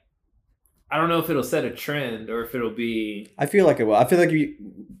like, I don't know if it'll set a trend or if it'll be... I feel like it will. I feel like we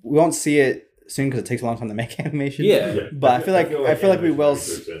won't see it soon because it takes a long time to make animation. Yeah. But I feel like we will. It's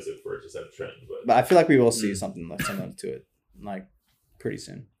too expensive for it to set a trend, But I feel like we will see something like similar to it, like pretty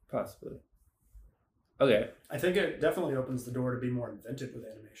soon. Possibly. Okay. I think it definitely opens the door to be more inventive with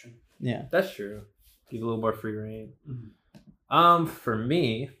animation. Yeah. That's true. Give a little more free reign. Mhm. For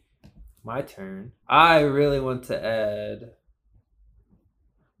me, my turn. I really want to add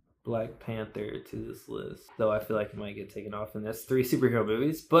Black Panther to this list, though I feel like it might get taken off, and that's 3 superhero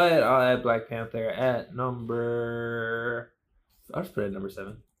movies. But I'll add Black Panther at number. I'll just put it at number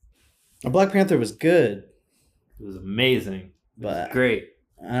 7. Black Panther was good, It was amazing. It was but great.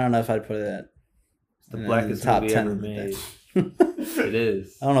 I don't know if I'd put it at It's the in blackest top movie 10 ever of the made. day. It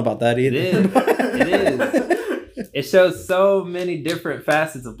is. I don't know about that either. It is. It is. It shows so many different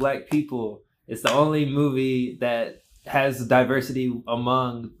facets of Black people. It's the only movie that has diversity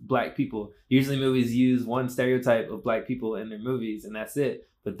among Black people. Usually movies use one stereotype of Black people in their movies, and that's it.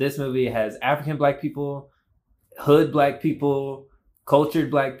 But this movie has African Black people, hood Black people,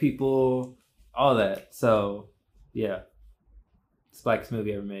 cultured Black people, all that. So, yeah. It's the blackest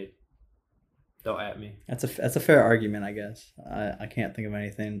movie ever made. Don't at me. That's a fair argument, I guess. I can't think of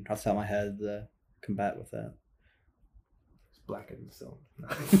anything off the top of my head to combat with that. It's blacker than the film.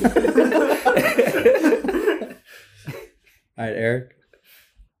 All right, Eric.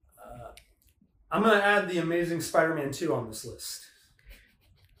 I'm gonna add the Amazing Spider-Man 2 on this list.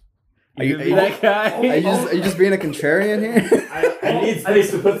 Are you, gonna be that guy? are you just being a contrarian here? I need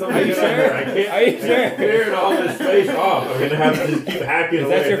space to put something Are you together. sure? I can't. Are you I can't sure? clear all this space off. I'm gonna have to just keep hacking Is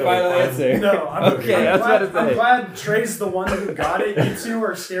away. that your until I final find- answer? No, I'm Okay, I'm that's glad, what I'm I'm saying. glad Trey's the one who got it. You two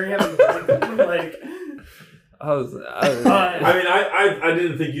are staring at me like. I was I mean, I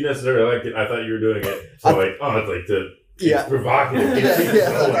didn't think you necessarily liked it. I thought you were doing it. So like, it's like to Yeah. it's provocative.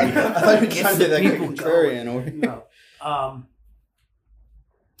 Yeah, I thought you were Gets trying to the be like people contrarian. Or... No.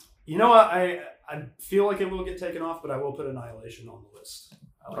 You know what? I feel like it will get taken off, but I will put Annihilation on the list.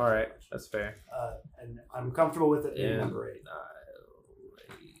 I like all right. it. That's fair. And I'm comfortable with it being Yeah. number 8.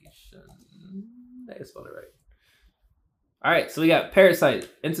 Annihilation. I spelled it right. All right, so we got Parasite,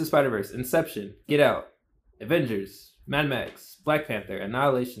 Into Spider-Verse, Inception, Get Out, Avengers, Mad Max, Black Panther,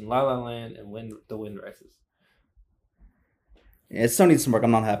 Annihilation, La La Land, and The Wind Rises. Yeah, it still needs some work.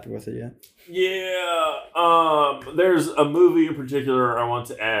 I'm not happy with it yet. Yeah, there's a movie in particular I want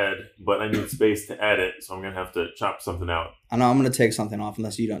to add, but I need space to add it, so I'm gonna have to chop something out. I know I'm gonna take something off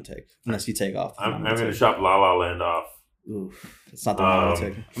unless you take off. I'm gonna chop La La Land off. Oof, it's not the one I'm gonna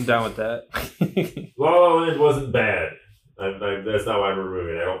take. I'm down with that. La La Land wasn't bad. That's not why I'm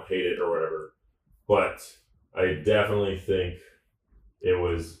removing it. I don't hate it or whatever. But I definitely think it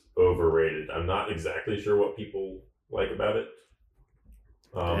was overrated. I'm not exactly sure what people like about it.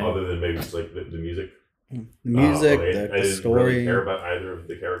 Other than maybe just like the music. The music, I the didn't story. really care about either of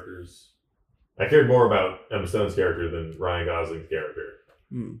the characters. I cared more about Emma Stone's character than Ryan Gosling's character.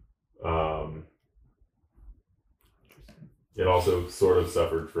 It also sort of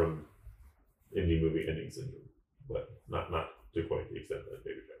suffered from indie movie ending syndrome, but not to quite the extent that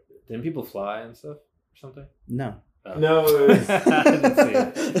Baby Driver did. Didn't people fly and stuff or something? No. Oh. No, it was, I didn't see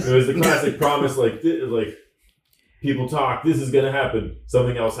it. it was the classic promise, like people talk, this is gonna happen,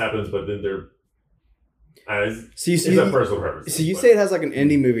 something else happens, but then they're. It's a personal preference. So you say it has like an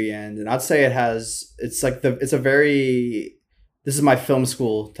indie movie end, and I'd say it's a very. This is my film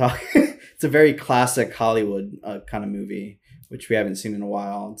school talk. It's a very classic Hollywood kind of movie, which we haven't seen in a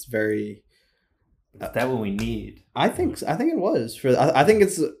while. It's very. Is that what we need? I think it was I think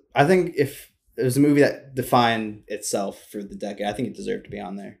if it was a movie that defined itself for the decade, I think it deserved to be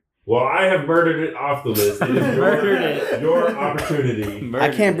on there. Well, I have murdered it off the list. It is your opportunity. I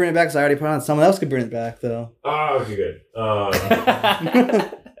can't bring it back because I already put it on. Someone else could bring it back though. Oh, okay, good.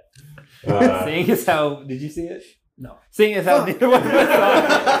 Seeing as how, did you see it? No. Seeing as how neither one of us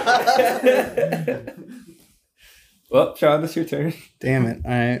saw it. Well, Sean, it's your turn. Damn it!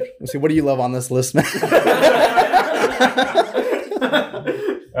 All right. Let's see. What do you love on this list, man?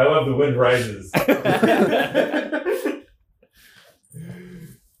 I love The Wind Rises.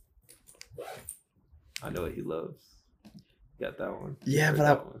 I know what he loves. Got that one. Yeah, but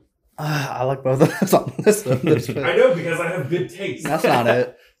that one. I like both of those on the list. I know because I have good taste. That's not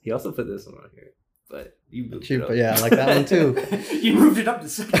it. He also put this one on here, but you moved Cheap, it up. but yeah, I like that one too. You moved it up to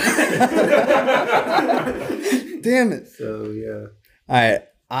second. Damn it. So yeah. All right.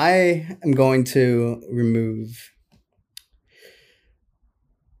 I am going to remove.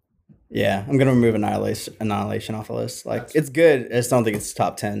 Yeah, I'm gonna remove Annihilation off the list. Like it's good. I just don't think it's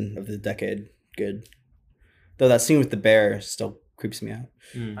top 10 of the decade. Good. Though that scene with the bear still creeps me out.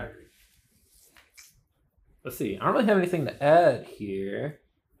 I agree. Let's see. I don't really have anything to add here,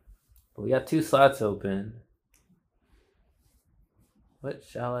 but we got 2 slots open. What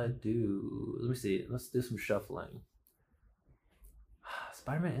shall I do? Let me see. Let's do some shuffling.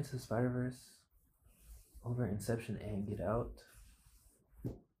 Spider-Man Into the Spider-Verse over Inception and Get Out.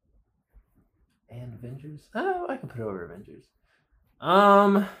 And Avengers? Oh, I can put it over Avengers.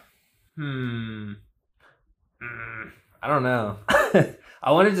 I don't know.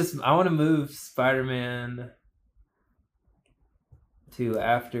 I want to move Spider-Man to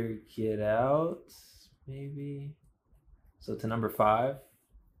after Get Out, maybe. So to number 5.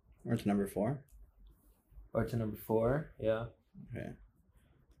 Or to number 4. Or to number 4, yeah. Okay.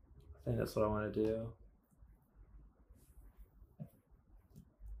 I think that's what I want to do.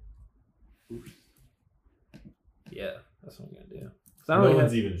 Oops. Yeah, that's what I'm going to do. No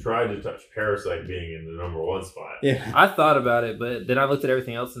one's even tried to touch Parasite being in the number 1 spot. Yeah. I thought about it, but then I looked at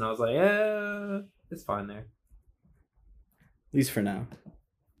everything else and I was like, yeah, it's fine there. At least for now.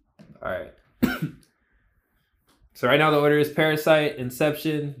 All right. So right now the order is Parasite,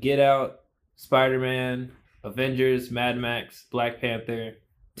 Inception, Get Out, Spider-Man, Avengers, Mad Max, Black Panther,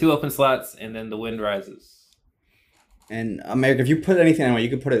 2 open slots, and then The Wind Rises. And America, if you put anything anywhere, you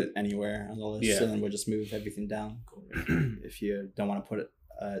could put it anywhere on the list, Yeah. and then we'll just move everything down if you don't want to put it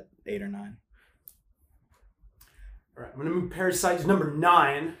at 8 or 9. All right, I'm gonna move Parasite to number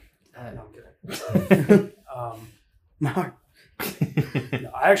 9. No, I'm kidding. Mark.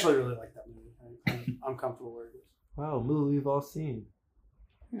 No, I actually really like that movie. I'm comfortable where it is. Wow, movie we've all seen.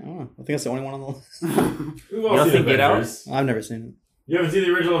 I don't know. I think that's the only one on the list. We've You all don't seen think Get Out? Avengers. I've never seen it. You haven't seen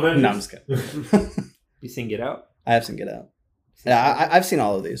the original Avengers? No, I'm just kidding. You seen Get Out? I have seen Get Out. Yeah, I've seen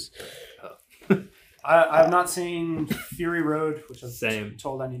all of these. I've not seen Fury Road, which I'm Same.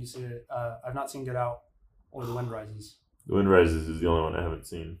 told I need to see it. I've not seen Get Out or The Wind Rises. The Wind Rises is the only one I haven't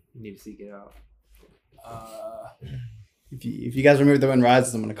seen. You need to see Get Out. If you guys remove The Wind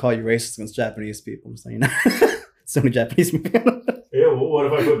Rises, I'm going to call you racist against Japanese people. So, you know, so many Japanese movies. Yeah, well, what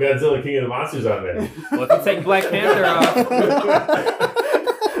if I put Godzilla King of the Monsters on there? Well, if you take Black Panther off,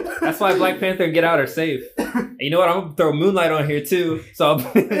 that's why Black Panther and Get Out are safe. And you know what? I'm going to throw Moonlight on here too. So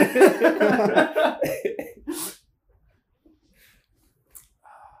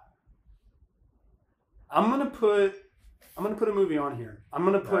I'm gonna put a movie on here. I'm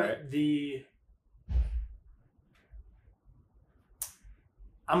gonna put Alright.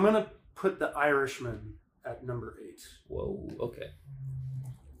 I'm gonna put The Irishman at number 8. Whoa, okay.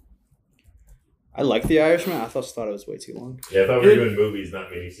 I like The Irishman. I thought it was way too long. Yeah, I thought we were doing movies, not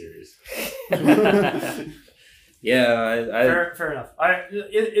miniseries. Yeah, Fair enough.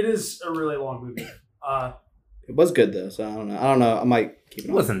 It is a really long movie. It was good though, so I don't know. I might keep it it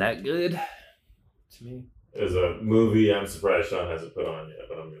on. wasn't that good to me. There's a movie I'm surprised Sean hasn't put on yet,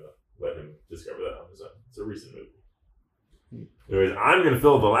 but I'm gonna let him discover that on his own. It's a recent movie. Anyways, I'm gonna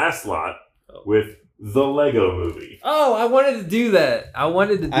fill the last slot with the Lego Movie. Oh, I wanted to do that. I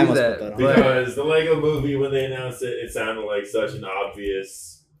wanted to do almost that. put that on. Because the Lego Movie, when they announced it, it sounded like such an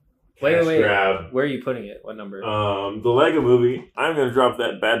obvious cash Wait. grab. Where are you putting it? What number? The Lego Movie, I'm gonna drop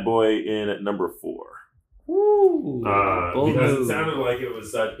that bad boy in at number 4. Ooh, bold Because move. it sounded like it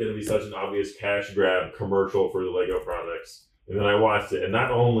was going to be such an obvious cash grab commercial for the Lego products. And then I watched it, and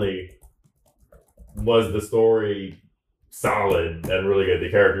not only was the story solid and really good, the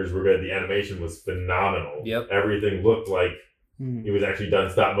characters were good, the animation was phenomenal. Yep. Everything looked like it was actually done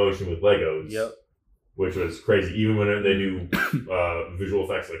stop motion with Legos. Yep. Which was crazy. Even when they do visual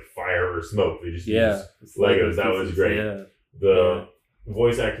effects like fire or smoke, they just use It's Legos. That was great. Yeah. The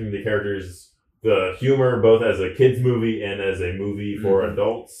voice acting, the characters, the humor, both as a kids movie and as a movie for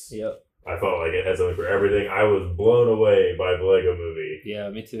adults. Yep. I felt like it had something for everything. I was blown away by the Lego Movie. Yeah,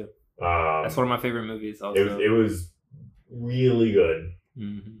 me too. That's one of my favorite movies. Also, It was really good.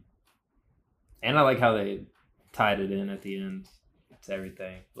 Mm-hmm. And I like how they tied it in at the end to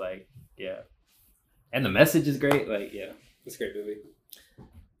everything. Like, yeah, and the message is great. Like, yeah, it's a great movie.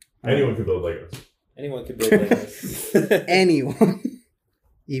 Anyone could build Legos. Anyone could build Legos. Anyone,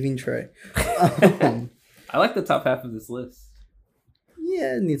 even Trey. I like the top half of this list.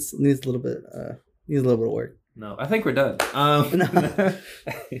 Yeah, it needs a little bit. Needs a little bit of work. No, I think we're done.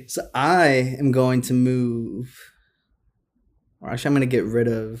 So I am going to move. Or actually, I'm going to get rid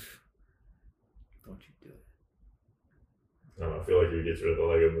of. Don't you do it? I don't know, I feel like if you get rid of the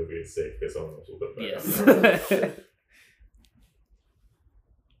Lego Movie, it's safe because someone else will put it back Yes. on.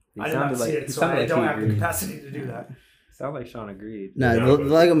 He I did sounded not see like- it, he so sounded I like don't he have the agreed. capacity to do that. Sound like Sean agreed. No, Yeah, the but-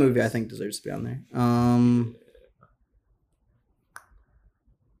 Lego Movie I think deserves to be on there.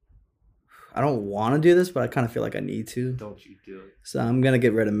 I don't want to do this, but I kind of feel like I need to. Don't you do it? So I'm gonna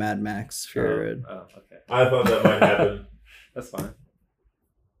get rid of Mad Max Fury Road. Oh, okay. I thought that might happen. That's fine.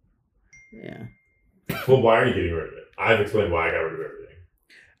 Yeah. Well, why are you getting rid of it? I've explained why I got rid of everything.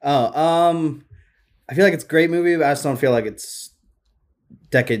 Oh, I feel like it's a great movie, but I just don't feel like it's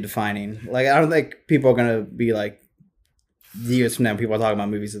decade defining. Like I don't think people are gonna be like years from now. People are talking about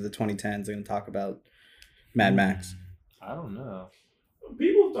movies of the 2010s. They're gonna talk about Mad Max. I don't know.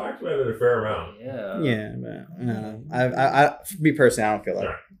 People have talked about it a fair amount. Yeah. Yeah, but I me personally, I don't feel like.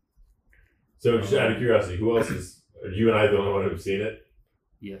 Alright. So, just out of curiosity, who else is? Are you and I the only one who've seen it?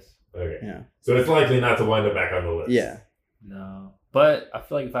 Yes. Okay. Yeah. So it's likely not to wind up back on the list. Yeah. No. But I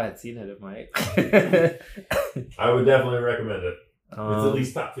feel like if I had seen it, it might. I would definitely recommend it. It's Um, at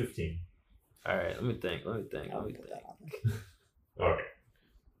least top 15. All right. Let me think. I'll put that on. Okay.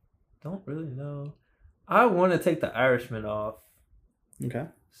 Don't really know. I want to take The Irishman off Okay.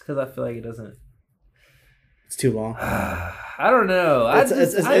 just because I feel like it doesn't. It's too long. I don't know. It's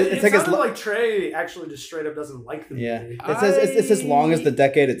It like as sounded lo- like Trey actually just straight up doesn't like the Yeah. movie. It's as long as the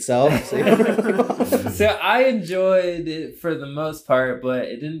decade itself. So you know. So I enjoyed it for the most part, but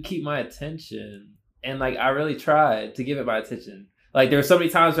it didn't keep my attention. And like I really tried to give it my attention. Like there were so many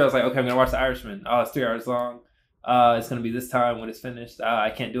times where I was like, okay, I'm gonna watch The Irishman. Oh, it's 3 hours long. It's gonna be this time when it's finished. I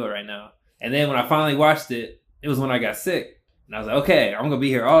can't do it right now. And then when I finally watched it, it was when I got sick. And I was like, okay, I'm gonna be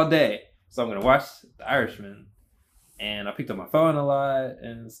here all day. So I'm gonna watch The Irishman. And I picked up my phone a lot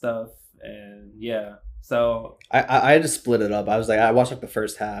and stuff. And yeah. So I had to split it up. I was like, I watched like the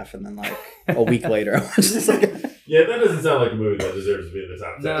first half, and then like a week later, I was just like, Yeah, that doesn't sound like a movie that deserves to be in the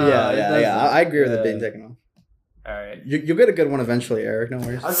top 10. No. yeah. it doesn't. I agree with it Yeah. being taken off. all right. You'll get a good one eventually, Eric. No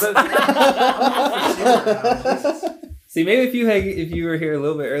worries. I was about- See, maybe if you were here a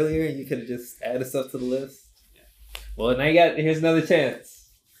little bit earlier, you could have just added stuff to the list. Well, now here's another chance.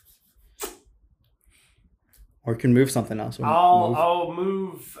 Or you can move something else. I'll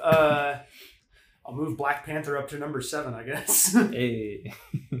move Black Panther up to number 7, I guess. Hey.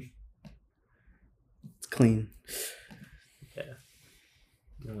 It's clean.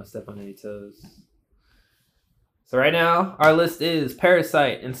 I don't want to step on any toes. So right now, our list is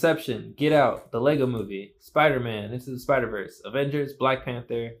Parasite, Inception, Get Out, The Lego Movie, Spider-Man, Into the Spider-Verse, Avengers, Black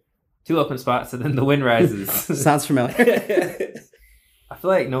Panther, 2 open spots, and then The Wind Rises. Sounds familiar. I feel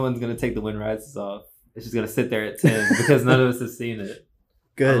like no one's going to take The Wind Rises off. It's just going to sit there at 10 because none of us have seen it.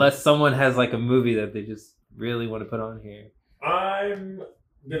 Good. Unless someone has like a movie that they just really want to put on here. I'm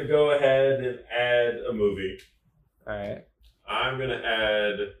going to go ahead and add a movie. All right. I'm going to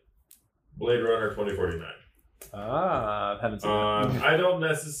add Blade Runner 2049. I haven't seen that. I don't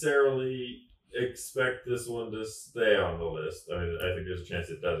necessarily expect this one to stay on the list. I mean, I think there's a chance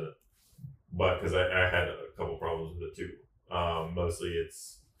it doesn't, but because I had a couple problems with it too. Mostly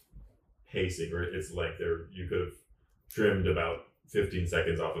it's pacing or its length. You could have trimmed about 15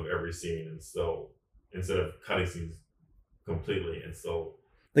 seconds off of every scene and still, instead of cutting scenes completely and still.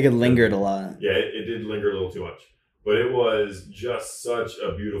 Like it lingered a lot. Yeah, it did linger a little too much, but it was just such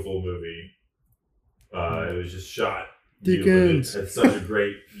a beautiful movie. It was just shot. Dickens. It had such a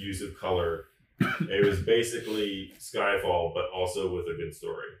great use of color. It was basically Skyfall, but also with a good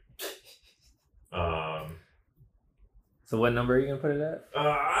story. So what number are you gonna put it at?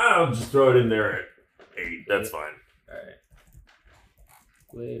 I'll just throw it in there at 8. That's fine. All right.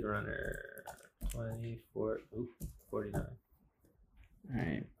 Blade Runner 49. All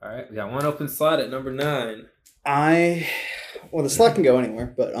All right, we got one open slot at number 9. Well, the slot can go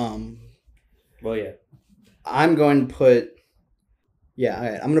anywhere, but Well, yeah. I'm going to put. Yeah, all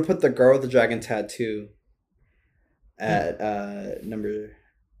right. I'm gonna put The Girl with the Dragon Tattoo at number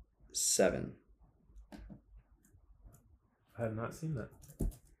 7. I have not seen that.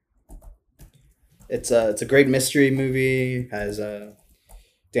 It's a great mystery movie. Has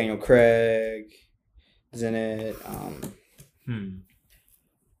Daniel Craig is in it.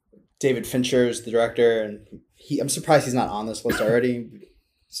 David Fincher is the director, and I'm surprised he's not on this list already.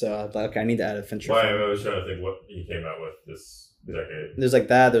 So I was like, okay, I need to add a Fincher. Why? film. I was trying to think what he came out with this decade. There's like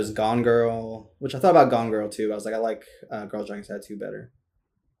that. There's Gone Girl, which I thought about Gone Girl too. I was like, I like Girl Dragon Tattoo better.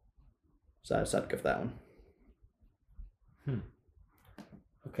 So I decided to go for that one.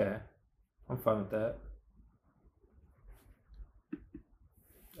 Okay, I'm fine with that.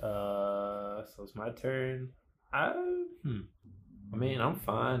 So it's my turn. I mean, I'm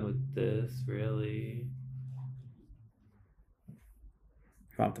fine with this, really.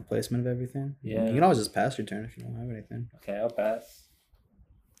 You want the placement of everything? Yeah. You can always just pass your turn if you don't have anything. Okay, I'll pass.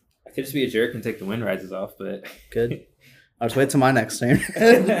 I could just be a jerk and take the Wind Rises off, but Good. I'll just wait till my next turn.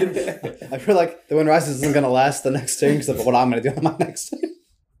 I feel like the Wind Rises isn't going to last the next turn because of what I'm going to do on my next turn.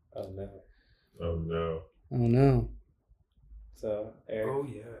 oh no. Oh no. Oh no. So Eric, Oh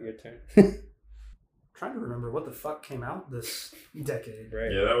yeah. your turn. Trying to remember what the fuck came out this decade.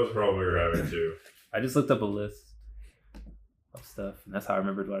 Right. Yeah, that was a problem we were having too. I just looked up a list of stuff, and that's how I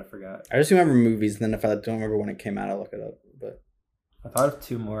remembered what I forgot. I just remember movies, and then if I don't remember when it came out, I'll look it up. But I thought of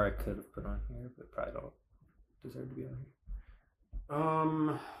 2 more I could have put on here, but probably don't deserve to be on here.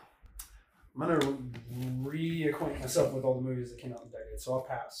 I'm gonna reacquaint myself with all the movies that came out in the decade, so I'll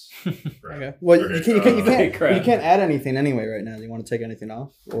pass. Right. okay. Well, Okay, you crap. can't add anything anyway right now. Do you want to take anything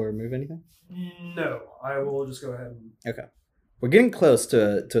off or move anything? No, I will just go ahead and. Okay. We're getting close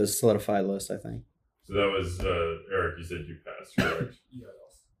to a solidified list, I think. So that was Eric. You said you passed, correct? Yeah.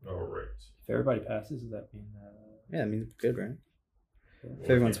 All right. If everybody passes, does that mean Yeah, I mean, good, right? Well, If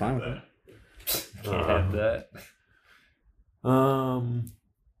everyone's we can't fine with have it. can't have that?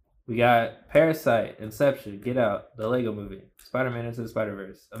 We got Parasite, Inception, Get Out, The Lego Movie, Spider-Man Into the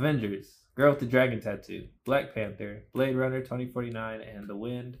Spider-Verse, Avengers, Girl with the Dragon Tattoo, Black Panther, Blade Runner 2049, and The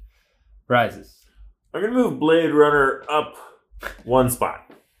Wind Rises. I'm gonna move Blade Runner up 1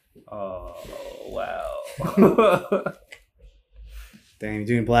 spot. Oh, wow. Damn, you're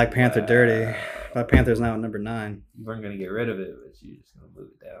doing Black Panther dirty. Black Panther's now at number 9. You weren't going to get rid of it, but you're just going to move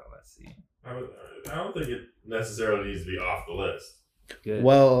it down. Let's see. I don't think it necessarily needs to be off the list. Good.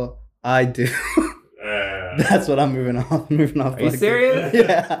 Well, I do. That's what I'm moving off. I'm moving off. Are you serious?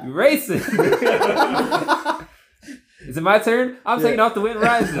 Yeah. You racist. Is it my turn? I'm taking off The Wind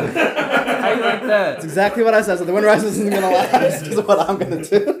Rises. How you like That's that? exactly what I said. So the Wind Rises isn't going to last because of what I'm going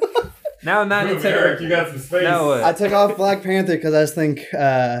to do. Now 9 and 10. Eric, you got some space. Now what? I took off Black Panther because I just think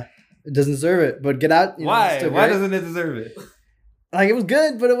it doesn't deserve it. But Get Out, you know, it's Why? still Why great. doesn't it deserve it? Like, it was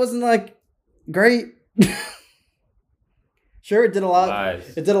good, but it wasn't like great. Sure, it did a lot.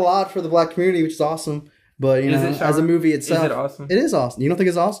 Lies. It did a lot for the Black community, which is awesome. But you Is know, it, as a Sean? movie itself, Is it awesome? It is awesome. You don't think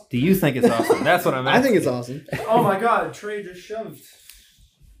it's awesome? Do you think it's awesome? That's what I'm asking. I think it's awesome. Oh my god, Trey just shoved.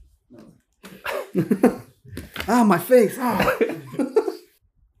 Ah, my face. Ah.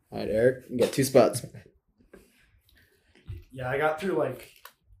 All right, Eric, you got 2 spots. Yeah, I got through like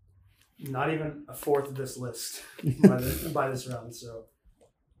not even a fourth of this list by this round, so.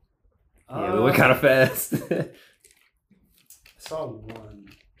 Yeah, we went kind of fast. I saw one.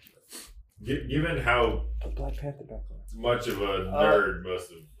 Given how Black Panther back much of a nerd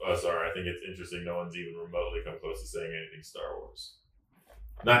most of us are, I think it's interesting no one's even remotely come close to saying anything Star Wars.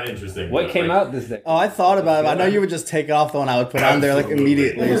 Not interesting. What but, came like, out this day? Oh, I thought about it. But I know you would just take it off the one I would put on there like Absolutely.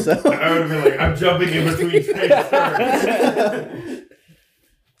 immediately. So I would have been like, I'm jumping in between space.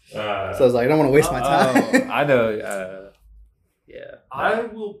 So I was like, I don't want to waste my time. I know. Yeah. I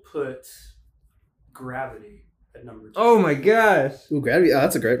will put Gravity at number 2. Oh my gosh, Ooh, Gravity. Oh,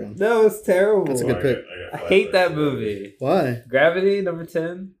 that's a great one. that was terrible. That's a good pick. I hate that movie. Why? Gravity, number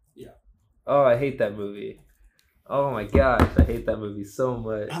 10? Yeah. Oh, I hate that movie. Oh my gosh, I hate that movie so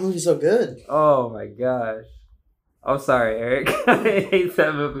much. That movie's so good. Oh my gosh. I'm sorry, Eric. I hate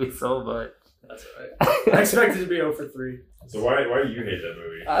that movie so much. That's right. I expected to be 0 for 3. So why do you hate that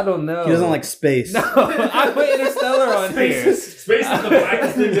movie? I don't know. He doesn't like space. No, I put Interstellar on here. Space is the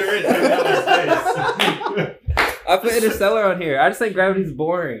blackest thing there is. Every other space. I put Interstellar on here. I just think Gravity's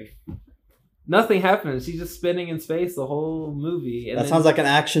boring. Nothing happens. She's just spinning in space the whole movie. And That sounds like an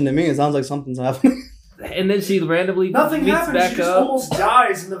action to me. It sounds like something's happening. And then she randomly Nothing meets happens. back She just up. almost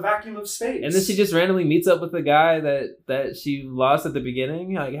dies in the vacuum of space. And then she just randomly meets up with the guy that she lost at the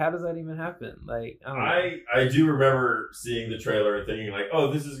beginning. Like, how does that even happen? Like, I don't know. I do remember seeing the trailer and thinking like,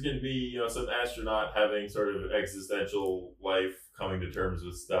 oh, this is going to be some astronaut having sort of existential life, coming to terms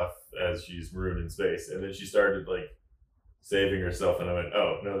with stuff as she's marooned in space, and then she started like saving herself, and I went,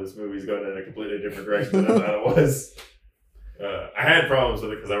 oh no, this movie's going in a completely different direction than I thought it was. I had problems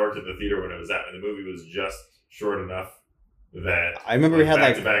with it because I worked at the theater when it was out, and the movie was just short enough that I remember we had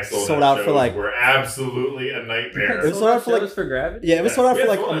like back-to-back sold out for shows like were absolutely a nightmare. It was sold out for like Shows for Gravity? yeah, it was sold out We for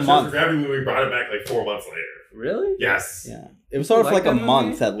had like sold a out shows month. for Gravity when we brought it back like 4 months later. Really? Yes. Yeah, it was sold out for Like like a that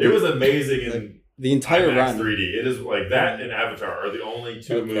month movie? at It least. was amazing in Like, the entire IMAX run. 3D. It is like that and Avatar are the only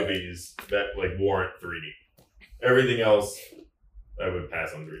two Okay. movies that like warrant 3D. Everything else, I would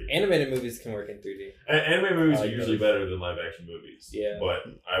pass on 3D. Animated movies can work in 3D. Anime movies I are like usually those. better than live action movies. Yeah. But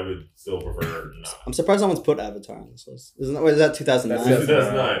I would still prefer not. I'm surprised no one's put Avatar on this list. Isn't that, what is that 2009? That's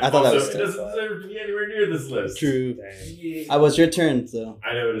 2009. I thought that Also, was it doesn't deserve to be anywhere near this list. True. Dang. Yeah. I was your turn, so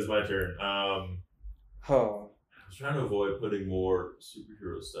I know it is my turn. Oh, I was trying to avoid putting more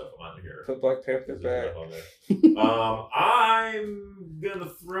superhero stuff on here. put Black Panther There's back. enough on there. I'm gonna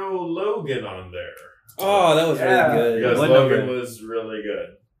throw Logan on there. Oh, that was Yeah. really good. Because What Logan number? was really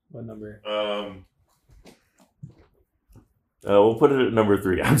good. What number? We'll put it at number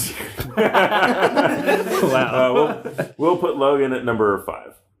 3. I'm just kidding. Wow. We'll put Logan at number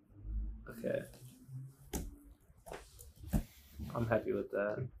 5. Okay. I'm happy with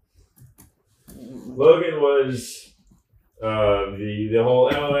that. Logan was the whole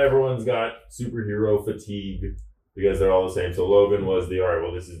everyone's got superhero fatigue because they're all the same. So Logan was the alright.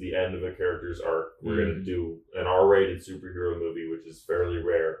 Well, this is the end of a character's arc. We're gonna do an R-rated superhero movie, which is fairly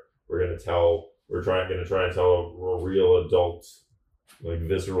rare. We're gonna try and tell a real adult, like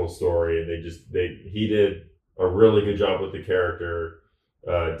visceral story, and he did a really good job with the character.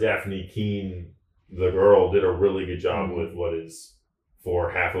 Daphne Keane, the girl, did a really good job with what is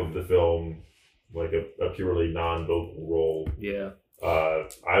for half of the film like a purely non-vocal role. Yeah.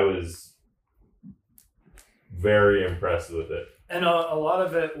 I was very impressed with it. And a lot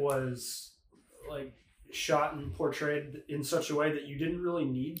of it was like shot and portrayed in such a way that you didn't really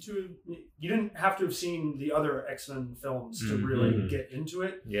you didn't have to have seen the other X-Men films to really Mhm. get into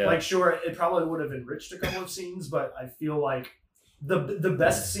it. Yeah. Like, sure, it probably would have enriched a couple of scenes, but I feel like the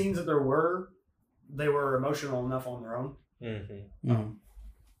best scenes that there were, they were emotional enough on their own. Mm-hmm. oh.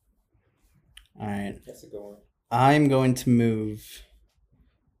 All right. That's a good one. I'm going to move.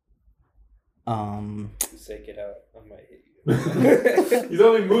 Say get out. I might hit you. He's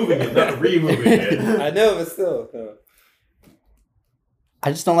only moving it, not removing it. I know, but still. No.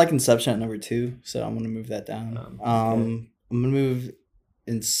 I just don't like Inception at number 2, so I'm gonna move that down. Okay. I'm gonna move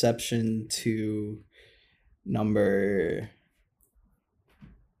Inception to number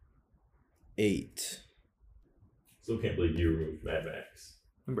 8. Still can't believe you removed Mad Max.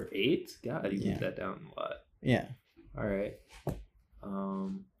 Number 8? God, you Yeah. moved that down a lot. Yeah. All right.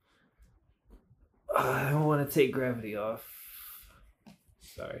 I don't want to take Gravity off.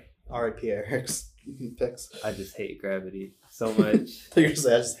 Sorry. R.I.P. Eric's picks. I just hate Gravity so much. You're just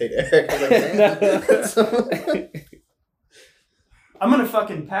like, I just hate Eric. I was like, damn. I'm gonna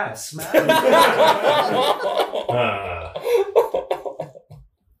fucking pass, man. Ah.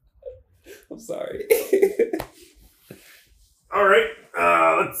 I'm sorry. All right.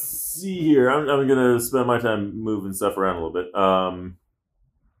 Let's see here. I'm gonna spend my time moving stuff around a little bit.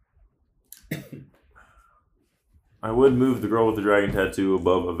 I would move The Girl with the Dragon Tattoo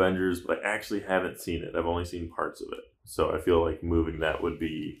above Avengers, but I actually haven't seen it. I've only seen parts of it, so I feel like moving that would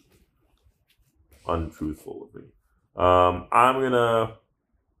be untruthful of me. I'll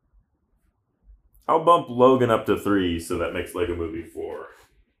bump Logan up to 3, so that makes Lego Movie 4.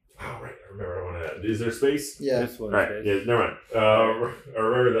 Oh, right. I remember what I wanted to add. Is there space? Yeah. This one. All right, yeah, never mind. I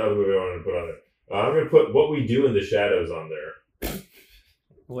remember the other movie I wanted to put on there. I'm going to put What We Do in the Shadows on there.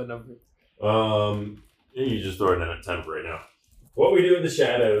 What number? You just throw it in at 10 for right now. What We Do in the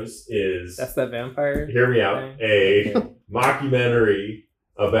Shadows is, That's that vampire. hear me out, thing? a Okay. mockumentary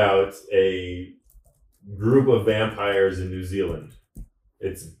about a group of vampires in New Zealand.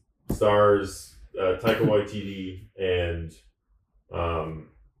 It stars Taika Waititi and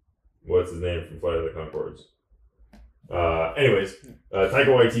what's his name from Flight of the Conchords. Anyways, Taika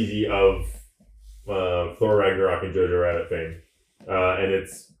Waititi of Thor Ragnarok and Jojo Rabbit fame, and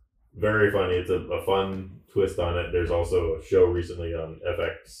it's very funny. It's a fun twist on it. There's also a show recently on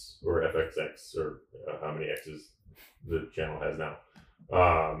FX or FXX or how many X's the channel has now.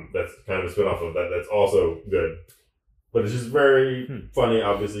 That's kind of a spin-off of that. That's also good, but it's just very funny.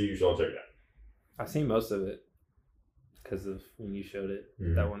 Obviously, you should all check it out. I've seen most of it because of when you showed it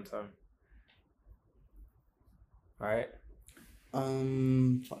Mhm. that one time. All right.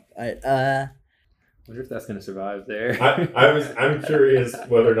 Fuck. Wonder if that's gonna survive there. I'm curious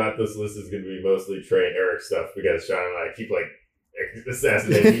whether or not this list is going to be mostly Trey and Eric stuff because Sean and I keep like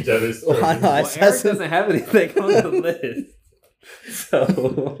assassinating each other's. Well, I know, Well, Eric doesn't have anything on the list,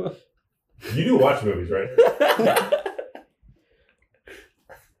 so You do watch movies, right?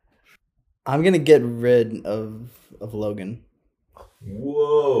 I'm gonna get rid of Logan.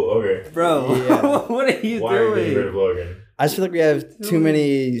 Whoa. Okay. bro, Yeah. what are you Why are you getting rid doing? of Logan? I just feel like we have too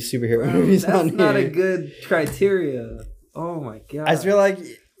many superhero Bro, movies that's on here. not a good criteria. Oh my god! I just feel like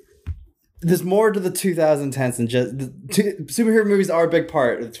there's more to the 2010s than just superhero movies are a big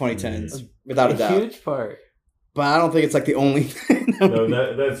part of the 2010s, without a doubt. huge part. But I don't think it's like the only thing.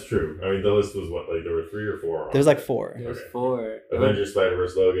 No, that's true. I mean, the list was what, like there were 3 or 4. There's like 4. There's Okay. 4. Avengers,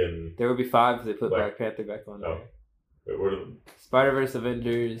 Spider-Verse, Logan. There would be 5 if they put Black- Black Panther back on there. Oh. Wait, what are the, Spider-Verse,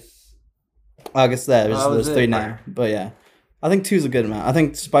 Avengers. I guess that Oh, there's was 3 it? now. But yeah, I think 2 is a good amount. I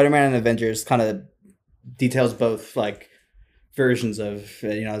think Spider-Man and Avengers kind of details both like versions of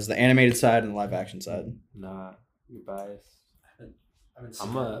there's the animated side and the live action side. Nah, you're biased. I haven't seen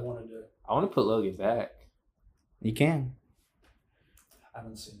I'm it. a- I wanted to. I want to put Logan back. You can. I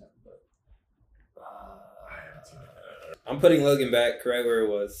haven't seen it, but I'm putting Logan back right where it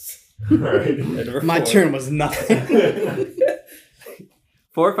was. all right. My turn was nothing.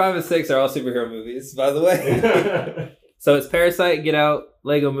 4, 5, and 6 are all superhero movies, by the way. So it's Parasite, Get Out,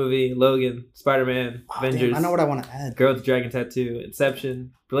 Lego Movie, Logan, Spider-Man, Oh, Avengers, damn, I know what I want to add. Girl with the Dragon Tattoo,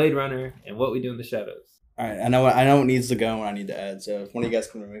 Inception, Blade Runner, and What We Do in the Shadows. All right, I know what needs to go and what I need to add. So if one of you guys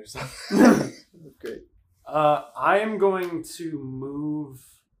can remove something, great. I am going to move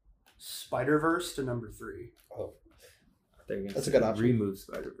Spider-Verse to number 3. They're gonna That's a say good option. Remove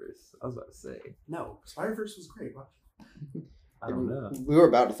Spider-Verse. I was about to say. No, Spider-Verse was great. What? I don't know. We were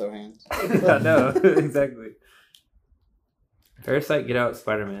about to throw hands. I know, exactly. Parasite, Get Out,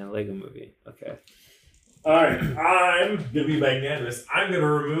 Spider-Man, Lego Movie. Okay. All right. I'm going to be magnanimous. I'm going to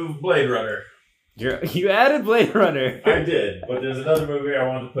remove Blade Runner. You added Blade Runner. I did, but there's another movie I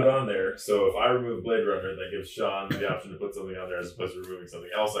wanted to put on there. So if I remove Blade Runner, that gives Sean the option to put something on there as opposed to removing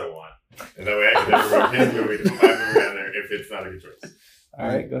something else I want. And that way I can then remove his movie to put my movie on there if it's not a good choice. All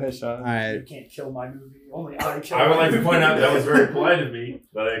right, go ahead, All Sean. You right, can't kill my movie. Only I kill. I would my like to movie. point out that was very polite of me,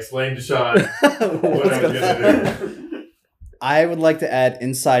 but I explained to Sean what I was going to do. I would like to add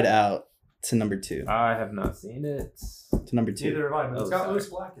Inside Out to number 2. I have not seen it. To number 2. Neither have I, but Oh, it's got sorry. Lewis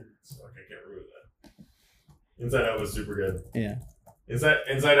Black in it. So. Fuck, I can't remove that. Inside Out was super good. Yeah.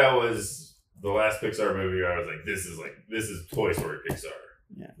 Inside Out was the last Pixar movie where I was like, this is Toy Story Pixar.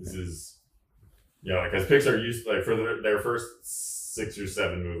 Yeah. This is, because Pixar used like for their first 6 or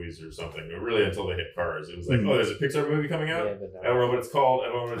 7 movies or something, or really until they hit Cars, it was like, oh, there's a Pixar movie coming out. Yeah, but I don't know what it's called. I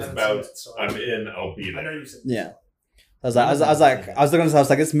don't know what I it's haven't about. seen it, so I'm in. I'll be I know there. you said. Yeah. I was looking at this, I was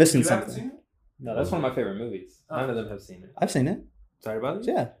like, it's missing You haven't something. seen it? No, that's one of my favorite movies. None of them have seen it. I've seen it. Sorry about it?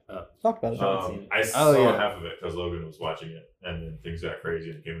 Yeah. Oh. Talked about it. haven't seen it. I saw yeah. half of it because Logan was watching it, and then things got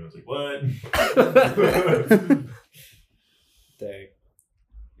crazy, and he came in and was like, "What?" Dang.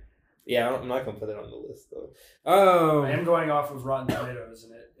 Yeah, I'm not gonna put it on the list though. I am going off of Rotten Tomatoes,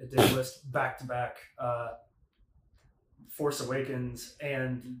 and it did list back to back Force Awakens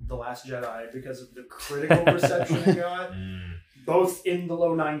and The Last Jedi because of the critical reception it got, both in the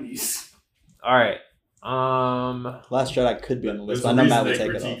low 90s. All right. Last Jedi could be on the list, There's but a I know Matt reason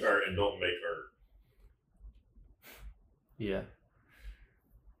would they take it critique off. art and don't make art. Yeah.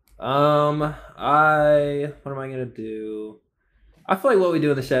 What am I gonna do? I feel like What We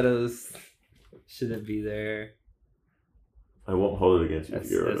Do in the Shadows shouldn't be there. I won't hold it against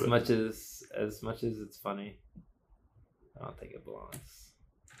you. As much as it's funny, I don't think it belongs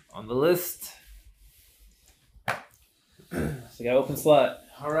on the list. So we got open slot.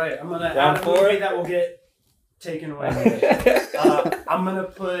 All right, I'm going to Round add a 4? movie that will get taken away. I'm going to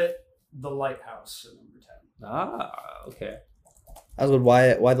put The Lighthouse at number 10. Okay. I was good.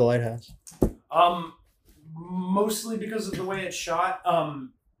 Why the lighthouse? Mostly because of the way it's shot.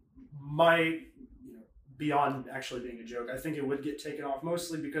 Beyond actually being a joke, I think it would get taken off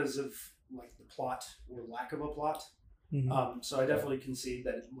mostly because of like the plot or lack of a plot. Mhm. So I definitely concede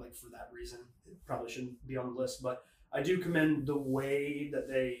that, like, for that reason, it probably shouldn't be on the list. But I do commend the way that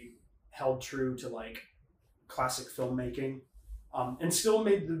they held true to like classic filmmaking, and still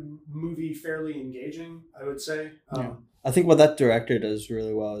made the movie fairly engaging, I would say. Yeah. I think what that director does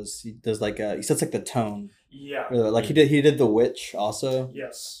really well is he does like he sets like the tone. Yeah. Really, like he did The Witch also,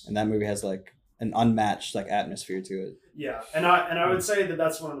 Yes. and that movie has like an unmatched like atmosphere to it. Yeah, and I would say that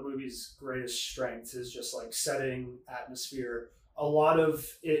that's one of the movie's greatest strengths is just like setting atmosphere. A lot of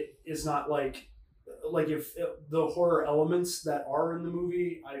it is not like if the horror elements that are in the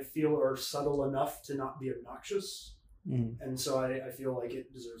movie I feel are subtle enough to not be obnoxious, and so I feel like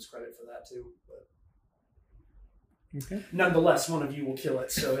it deserves credit for that too. But Okay. nonetheless, one of you will kill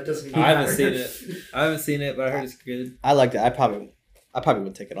it, so it doesn't even I haven't matter. seen it. I haven't seen it, but I heard it's good. I liked it. I probably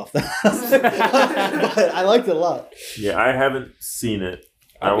would take it off the but I liked it a lot. Yeah, I haven't seen it.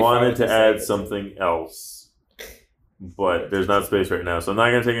 I I'd be fine wanted with to just saying add it. something else, but there's not space right now, so I'm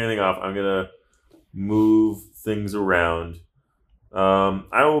not gonna take anything off. I'm gonna move things around.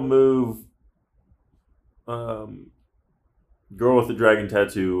 I will move Girl with the Dragon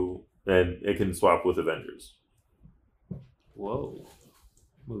Tattoo, and it can swap with Avengers. Whoa.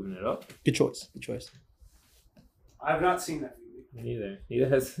 Moving it up? Good choice. Good choice. I've not seen that movie. Me neither. Neither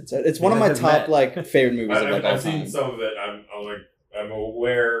has. It's one of my Has top Matt. like favorite movies of like all I've seen time. some of it. I'm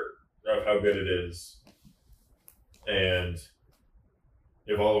aware of how good it is, and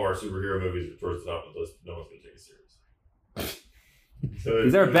if all of our superhero movies are towards the top of the list, no one's gonna take it serious. So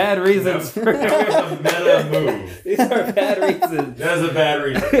These are bad reasons. That was a meta move. These are bad reasons. That's a bad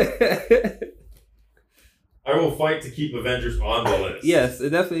reason. I will fight to keep Avengers on the list. Yes, it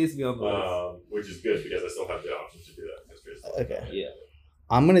definitely needs to be on the list. Which is good because I still have the option to do that. Okay. Yeah.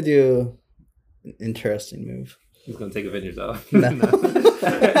 I'm gonna do an interesting move. He's gonna take Avengers off. No.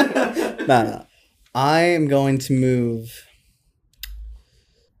 No. I am going to move.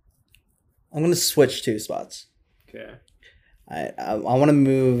 I'm gonna switch 2 spots. Okay. I want to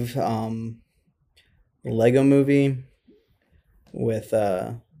move Lego Movie with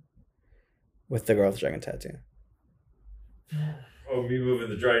the Girl with the Dragon Tattoo. Oh, me moving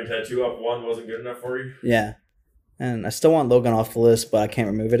the Dragon Tattoo up 1 wasn't good enough for you? Yeah, and I still want Logan off the list, but I can't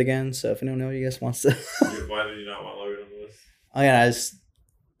remove it again. So if anyone knows you guys wants to, Why did you not want Logan on the list?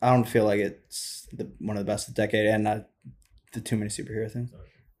 I don't feel like it's one of the best of the decade, and not the too many superhero things. Okay.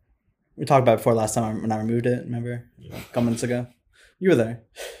 We talked about it before last time when I removed it. Remember, Yeah. a couple minutes ago, you were there.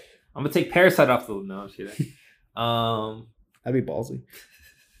 I'm gonna take Parasite off the. No, I'm kidding. That'd be ballsy.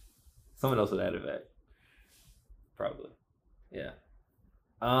 Someone else would add it back. Probably. Yeah.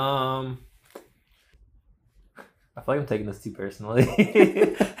 I feel like I'm taking this too personally.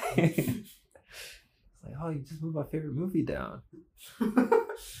 It's like, oh, you just moved my favorite movie down.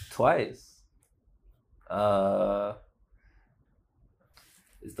 Twice.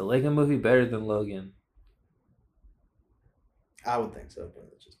 Is the Lego movie better than Logan? I would think so, but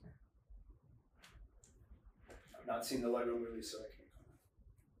it's just me. I've not seen the Lego movie, so I can't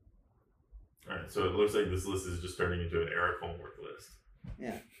comment. Alright, so it looks like this list is just turning into an Eric homework list.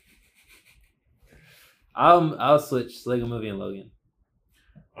 Yeah. I'll switch Lego movie and Logan.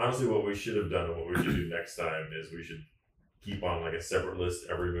 Honestly, what we should have done and what we should do next time is we should keep on like a separate list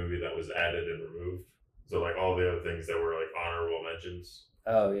every movie that was added and removed. So like all the other things that were like honorable mentions.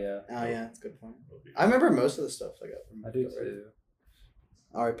 Oh yeah. Oh yeah, that's a good point. would be- I remember most of the stuff I got from. I do too.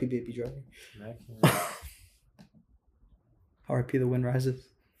 R.I.P. Baby Driver. I can't- R.I.P. The Wind Rises.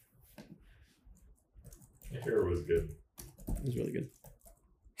 Hero was good. It was really good.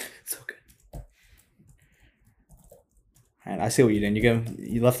 So good. And I see what you did.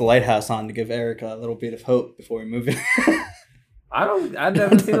 You left the lighthouse on to give Eric a little bit of hope before we move it. I've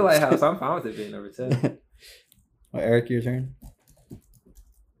never seen the Lighthouse. I'm fine with it being number 10. Well, Eric, your turn.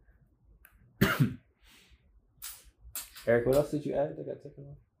 Eric, what else did you add that got taken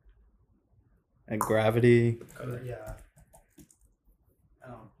off? And Gravity. Yeah.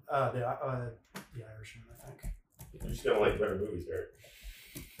 The Irishman, I think. You just gotta like better movies, Eric.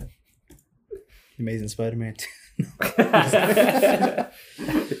 Amazing Spider-Man 2.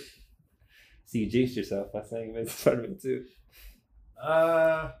 So you jinxed yourself by saying Amazing Spider-Man 2.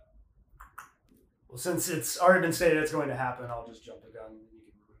 Well, since it's already been stated it's going to happen, I'll just jump the gun and you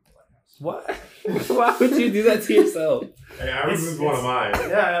can remove the Lighthouse. What? Why would you do that to yourself? Hey, I removed one of mine.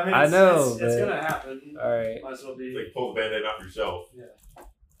 Yeah, I mean, I know, it's but- gonna happen. All right. Might as well be. Like pull the band-aid off yourself.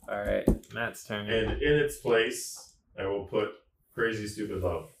 All right. Matt's turn. And in its place, I will put Crazy Stupid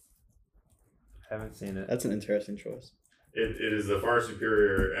Love. Haven't seen it. That's an interesting choice. It is a far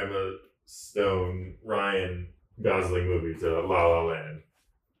superior Emma Stone, Ryan Gosling movie to La La Land.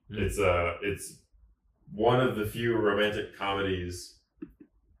 It's one of the few romantic comedies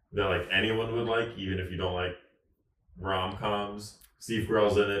that like anyone would like, even if you don't like rom-coms. Steve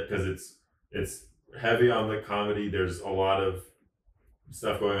Carell's in it because it's heavy on the comedy. There's a lot of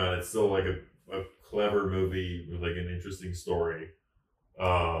stuff going on. It's still like a clever movie with like an interesting story.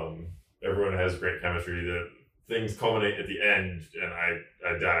 Everyone has great chemistry. The things culminate at the end, and I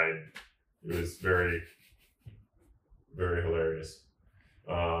died. It was very, very hilarious.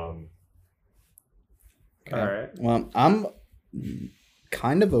 All right. Well, I'm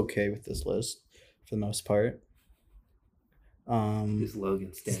kind of okay with this list for the most part. Here's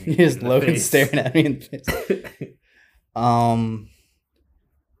Logan staring. Here's Logan staring at me in the face.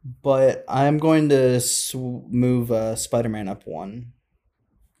 But I'm going to move Spider-Man up one.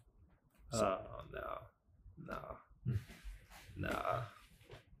 Oh no.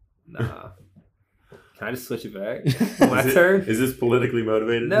 Can I just switch it back? My turn? Is this politically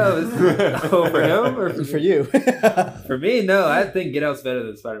motivated? No, for him or For you. For me, no. I think Get Out's better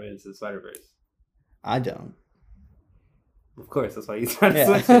than Spider-Man Into the Spider-Verse. I don't. Of course, that's why you're trying to Yeah.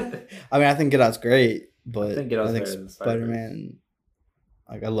 switch it. I mean, I think Get Out's great, but I think Get Out's better than Spider-Man.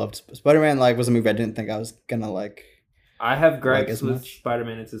 Like I loved Spider-Man. Like was a movie I didn't think I was gonna like. I have gripes as with much.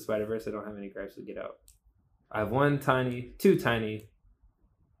 Spider-Man Into the Spider-Verse. I don't have any gripes with Get Out. I have 1 tiny, 2 tiny,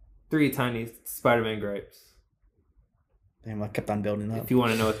 3 tiny Spider-Man gripes. Damn, I kept on building up. If you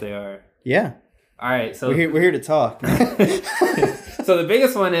want to know what they are. Yeah, All right, so we're here to talk. so the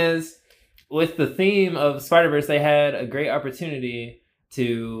biggest one is with the theme of Spider-Verse, they had a great opportunity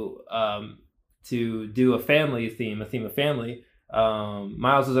to do a family theme, a theme of family.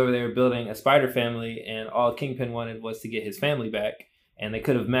 Miles was over there building a Spider family, and all Kingpin wanted was to get his family back. And they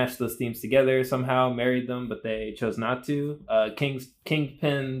could have matched those themes together somehow, married them, but they chose not to.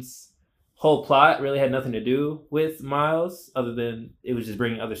 Kingpin's whole plot really had nothing to do with Miles, other than it was just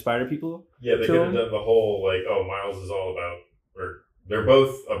bringing other Spider people. Yeah, they to could have him. done the whole like, oh, Miles is all about, or they're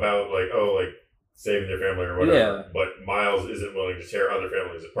both about like, oh, like saving their family or whatever. Yeah. But Miles isn't willing to tear other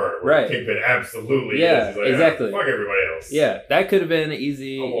families apart. Where Right. Kingpin absolutely Yeah, is. He's like, exactly. Fuck everybody else. Yeah, that could have been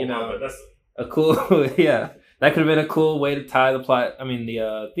easy, Oh, well, you know, but that's a cool, yeah, that could have been a cool way to tie the plot,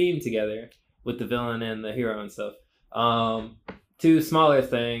 the theme together with the villain and the hero and stuff. 2 smaller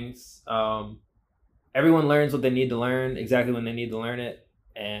things. Everyone learns what they need to learn exactly when they need to learn it.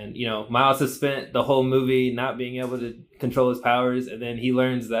 And, you know, Miles has spent the whole movie not being able to control his powers. And then he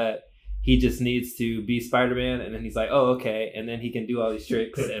learns that he just needs to be Spider-Man. And then he's like, oh, okay. And then he can do all these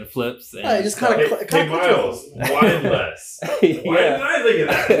tricks and flips. And It just kind of hey, Miles, why less? Why didn't I think of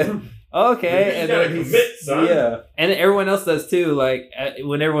that? Okay. You And gotta then commit, son. yeah. And everyone else does too. Like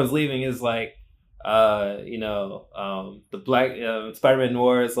when everyone's leaving is like, the Black Spider-Man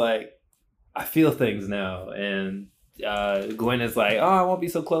Noir is like, I feel things now. And Gwen is like, oh, I won't be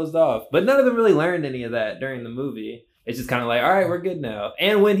so closed off. But none of them really learned any of that during the movie. It's just kind of like, all right, we're good now.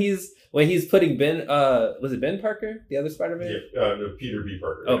 And when he's putting Ben, was it Ben Parker, the other Spider-Man? Yeah, no, Peter B.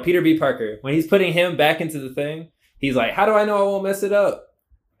 Parker. Oh, yeah. Peter B. Parker. When he's putting him back into the thing, he's like, how do I know I won't mess it up?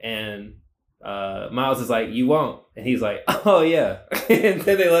 And Miles is like, you won't. And he's like, oh, yeah. And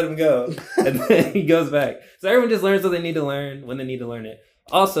then they let him go. And then he goes back. So everyone just learns what they need to learn when they need to learn it.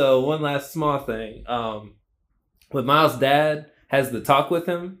 Also, one last small thing. When Miles' dad has the talk with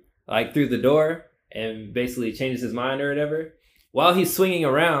him, like through the door, and basically changes his mind or whatever, while he's swinging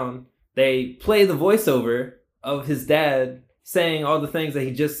around, they play the voiceover of his dad saying all the things that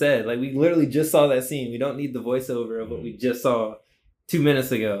he just said. Like, we literally just saw that scene. We don't need the voiceover of what we just saw 2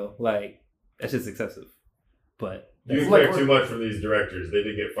 minutes ago. Like, that's just excessive. But You It's expect like too much from these directors. They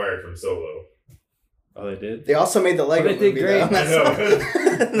did get fired from Solo. oh, they did. They also made the Lego they did movie. great. Though.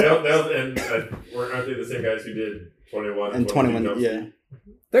 I know. And aren't they the same guys who did 21 And 21, Jump yeah. Street?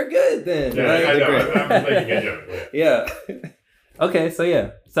 They're good then. Yeah, Like, I know. great. I'm making a joke. Yeah. yeah. Okay, so yeah.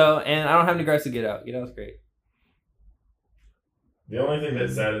 So, and I don't have any gripes to Get Out. Get Out's great. The only thing that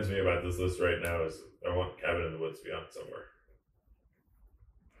saddens me about this list right now is I want Cabin in the Woods to be on somewhere.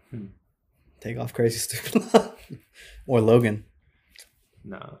 Take off Crazy Stupid Love. Or Logan.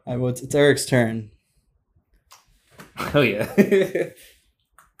 No. It's Eric's turn. Oh, yeah.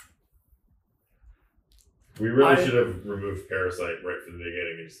 We really I- should have removed Parasite right from the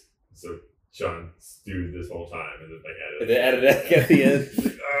beginning. So Sean stewed this whole time and then like They added it at the end.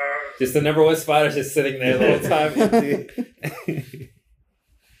 Just the number 1 spider just sitting there the whole time. empty.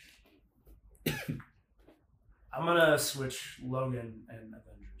 I'm gonna switch Logan and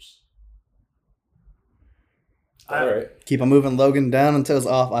Avengers. All right. Keep on moving Logan down until it's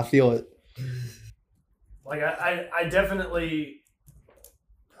off. I feel it. Like I definitely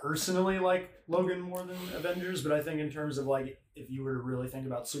personally like Logan more than Avengers, but I think in terms of like if you were to really think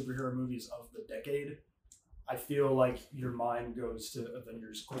about superhero movies of the decade, I feel like your mind goes to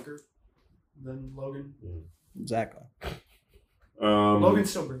Avengers quicker than Logan. Exactly. Logan's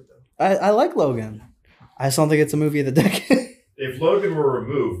still great though. I like Logan. I just don't think it's a movie of the decade. If Logan were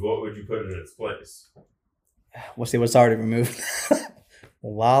removed, what would you put in its place? We'll see what's already removed.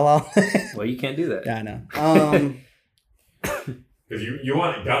 La La. Well, you can't do that. Yeah, I know. Because you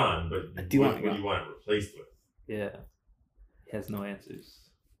want it gone, but I do want it what gone. do you want it replaced with? Yeah. He has no answers.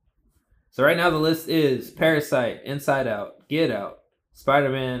 So right now the list is Parasite, Inside Out, Get Out,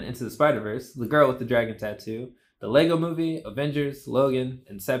 Spider-Man Into the Spider-Verse, The Girl with the Dragon Tattoo, The Lego Movie, Avengers, Logan,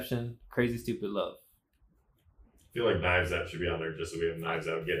 Inception, Crazy Stupid Love. I feel like Knives Out should be on there just so we have Knives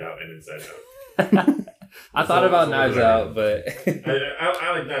Out, Get Out, and Inside Out. I thought about Knives Out, but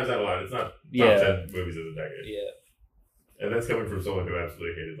I like Knives Out a lot. It's not top 10 movies of the decade. yeah. And that's coming from someone who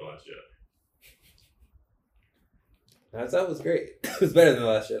absolutely hated The Last Jedi. Knives Out was great. It was better than The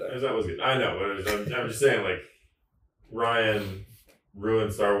Last Jedi. Knives Out was good. I know, but I'm just saying, like, Ryan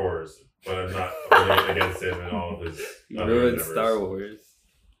ruined Star Wars, but I'm not holding it against him and all of his He other ruined endeavors. Star Wars.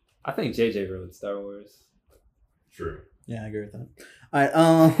 I think JJ ruined Star Wars. True. Yeah, I agree with that. All right.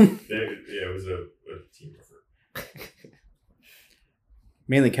 It was a team effort.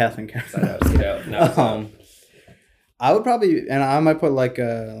 Mainly Kathleen Inside Out, Get Out. Knives Out. I would probably, and I might put like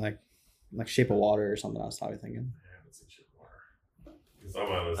Shape of Water or something. I was probably thinking. I haven't seen Shape of Water. It's on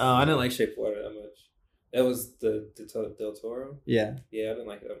my list. Oh, I didn't like Shape of Water that much. That was the Del Toro. Yeah. Yeah, I didn't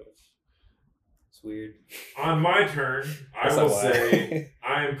like it that much. It's weird. On my turn, I That's will not why. say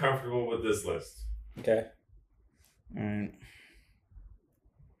I am comfortable with this list. Okay. All right.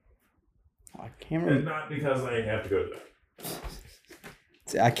 I can't And remember. not because I have to go to that.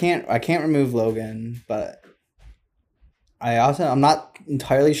 See, I can't remove Logan, but I'm not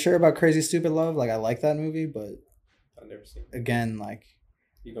entirely sure about Crazy Stupid Love. Like I like that movie, but I've never seen it. again, like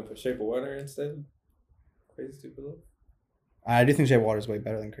You gonna put Shape of Water instead? Crazy Stupid Love? I do think Shape of Water is way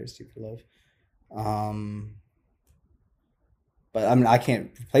better than Crazy Stupid Love. But I mean I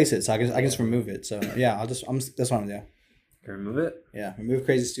can't replace it, so I can just remove it. So yeah, that's what I'm gonna do. Can I remove it? Yeah, remove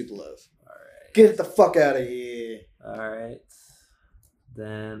Crazy Stupid Love. Alright. Get the fuck out of here. Alright.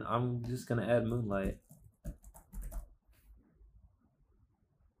 Then I'm just gonna add Moonlight.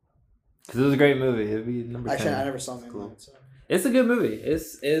 Because it was a great movie. It'd be number 10. I never saw Moonlight. Cool. So. It's a good movie.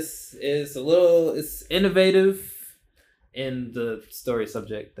 It's a little it's innovative in the story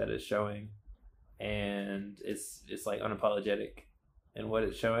subject that it's showing, and it's like unapologetic in what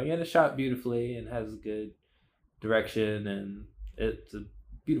it's showing, and it's shot beautifully and has good direction, and it's a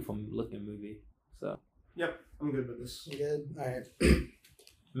beautiful looking movie. So Yep, I'm good with this. Good. All right.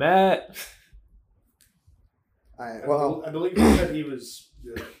 Matt, All right. I Well, believe he said he was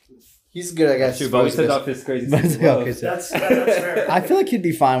good. he's good, I guess. shoot, but we took off his Crazy But- Stupid Love. okay, so- That's fair. I feel like he'd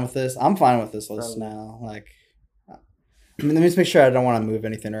be fine with this. I'm fine with this list Probably. now. Like, I mean, let me just make sure I don't want to move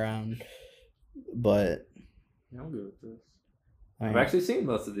anything around. But Yeah, I'm good with this. I, I've mean, actually seen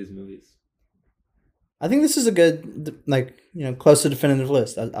most of these movies. I think this is a good, like, close to definitive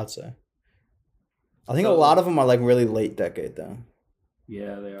list. I'd say. I think a lot of them are like really late decade though.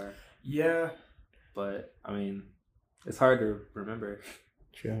 Yeah, they are. Yeah, But I mean, it's hard to remember.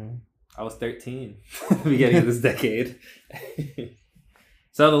 True. I was 13 at the beginning of this decade.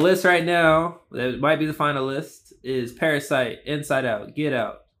 So the list right now, that might be the final list, is Parasite, Inside Out, Get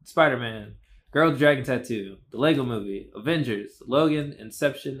Out, Spider-Man, Girl with the Dragon Tattoo, The Lego Movie, Avengers, Logan,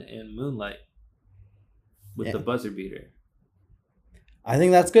 Inception, and Moonlight. With Yeah. the buzzer beater. I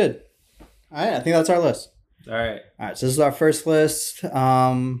think that's good. All right, I think that's our list. All right. All right, so this is our first list. Wait,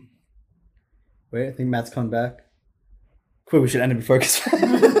 I think Matt's coming back. Quick, we should end it before it gets. All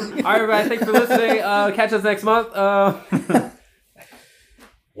right, everybody. Thanks for listening. Catch us next month.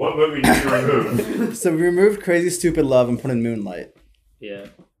 What movie did you remove? So we removed Crazy Stupid Love and put in Moonlight. Yeah.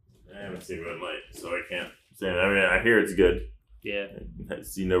 I haven't seen Moonlight, so I can't say that. I mean, I hear it's good. Yeah. I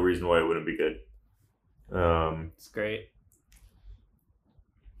see no reason why it wouldn't be good. It's great.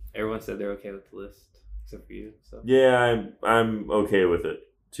 Everyone said they're okay with the list, except for you. So Yeah, I'm okay with it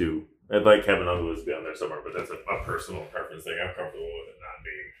too. I'd like Kevin Underwood to be on there somewhere, but that's a personal preference thing. I'm comfortable with it not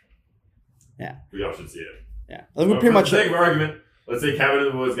being. Yeah. We all should see it. Yeah, I think we But pretty for much. the sake of argument, let's say Kevin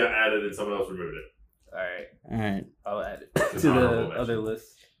Underwood got added and someone else removed it. all right, All right. I'll add it It's to an the honorable mention. other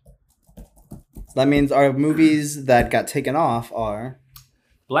list. So that means our movies that got taken off are.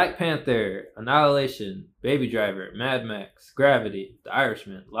 Black Panther, Annihilation, Baby Driver, Mad Max, Gravity, The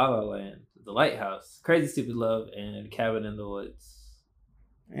Irishman, La La Land, The Lighthouse, Crazy Stupid Love, and Cabin in the Woods.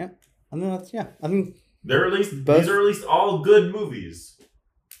 Yeah, I mean that's I mean they're released. These are released all good movies.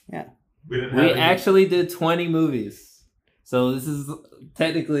 Yeah, we actually did 20 movies, so this is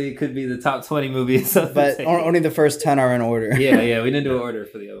technically could be the top 20 movies. But only the first 10 are in order. yeah, we didn't do an order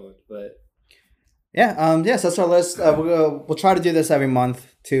for the other one, but yes, that's our list. We'll try to do this every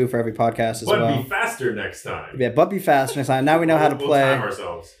month too for every podcast as well. But be faster next time. Yeah, but be faster next time. Now we know how to play. We'll time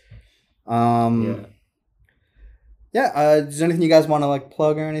ourselves. Is there anything you guys want to like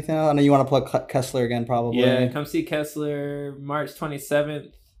plug or anything? I know you want to plug Kessler again, probably. Yeah, come see Kessler March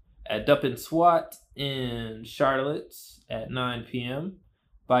 27th at Dup & Swat in Charlotte at 9 p.m.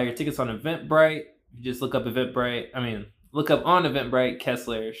 Buy your tickets on Eventbrite. You just look up Eventbrite. Look up on Eventbrite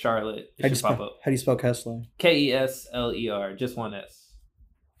Kessler Charlotte. It should pop up. How do you spell Kessler? Kesler, just one S.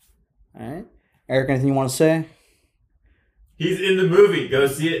 All right, Eric. Anything you want to say? He's in the movie. Go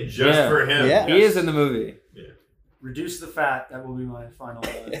see it just for him. Yeah, he is in the movie. Yeah. Reduce the fat. That will be my final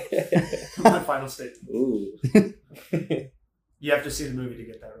my final statement. Ooh. You have to see the movie to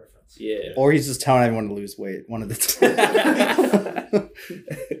get that reference. Yeah. Or he's just telling everyone to lose weight. One of the two.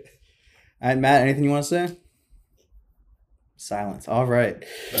 All right, Matt. Anything you want to say? Silence. All right.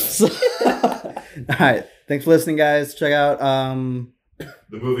 All right. Thanks for listening, guys. Check out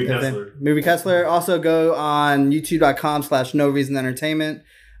the movie Kessler. Movie Kessler. Also go on youtube.com/no reason entertainment.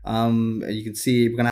 You can see we're gonna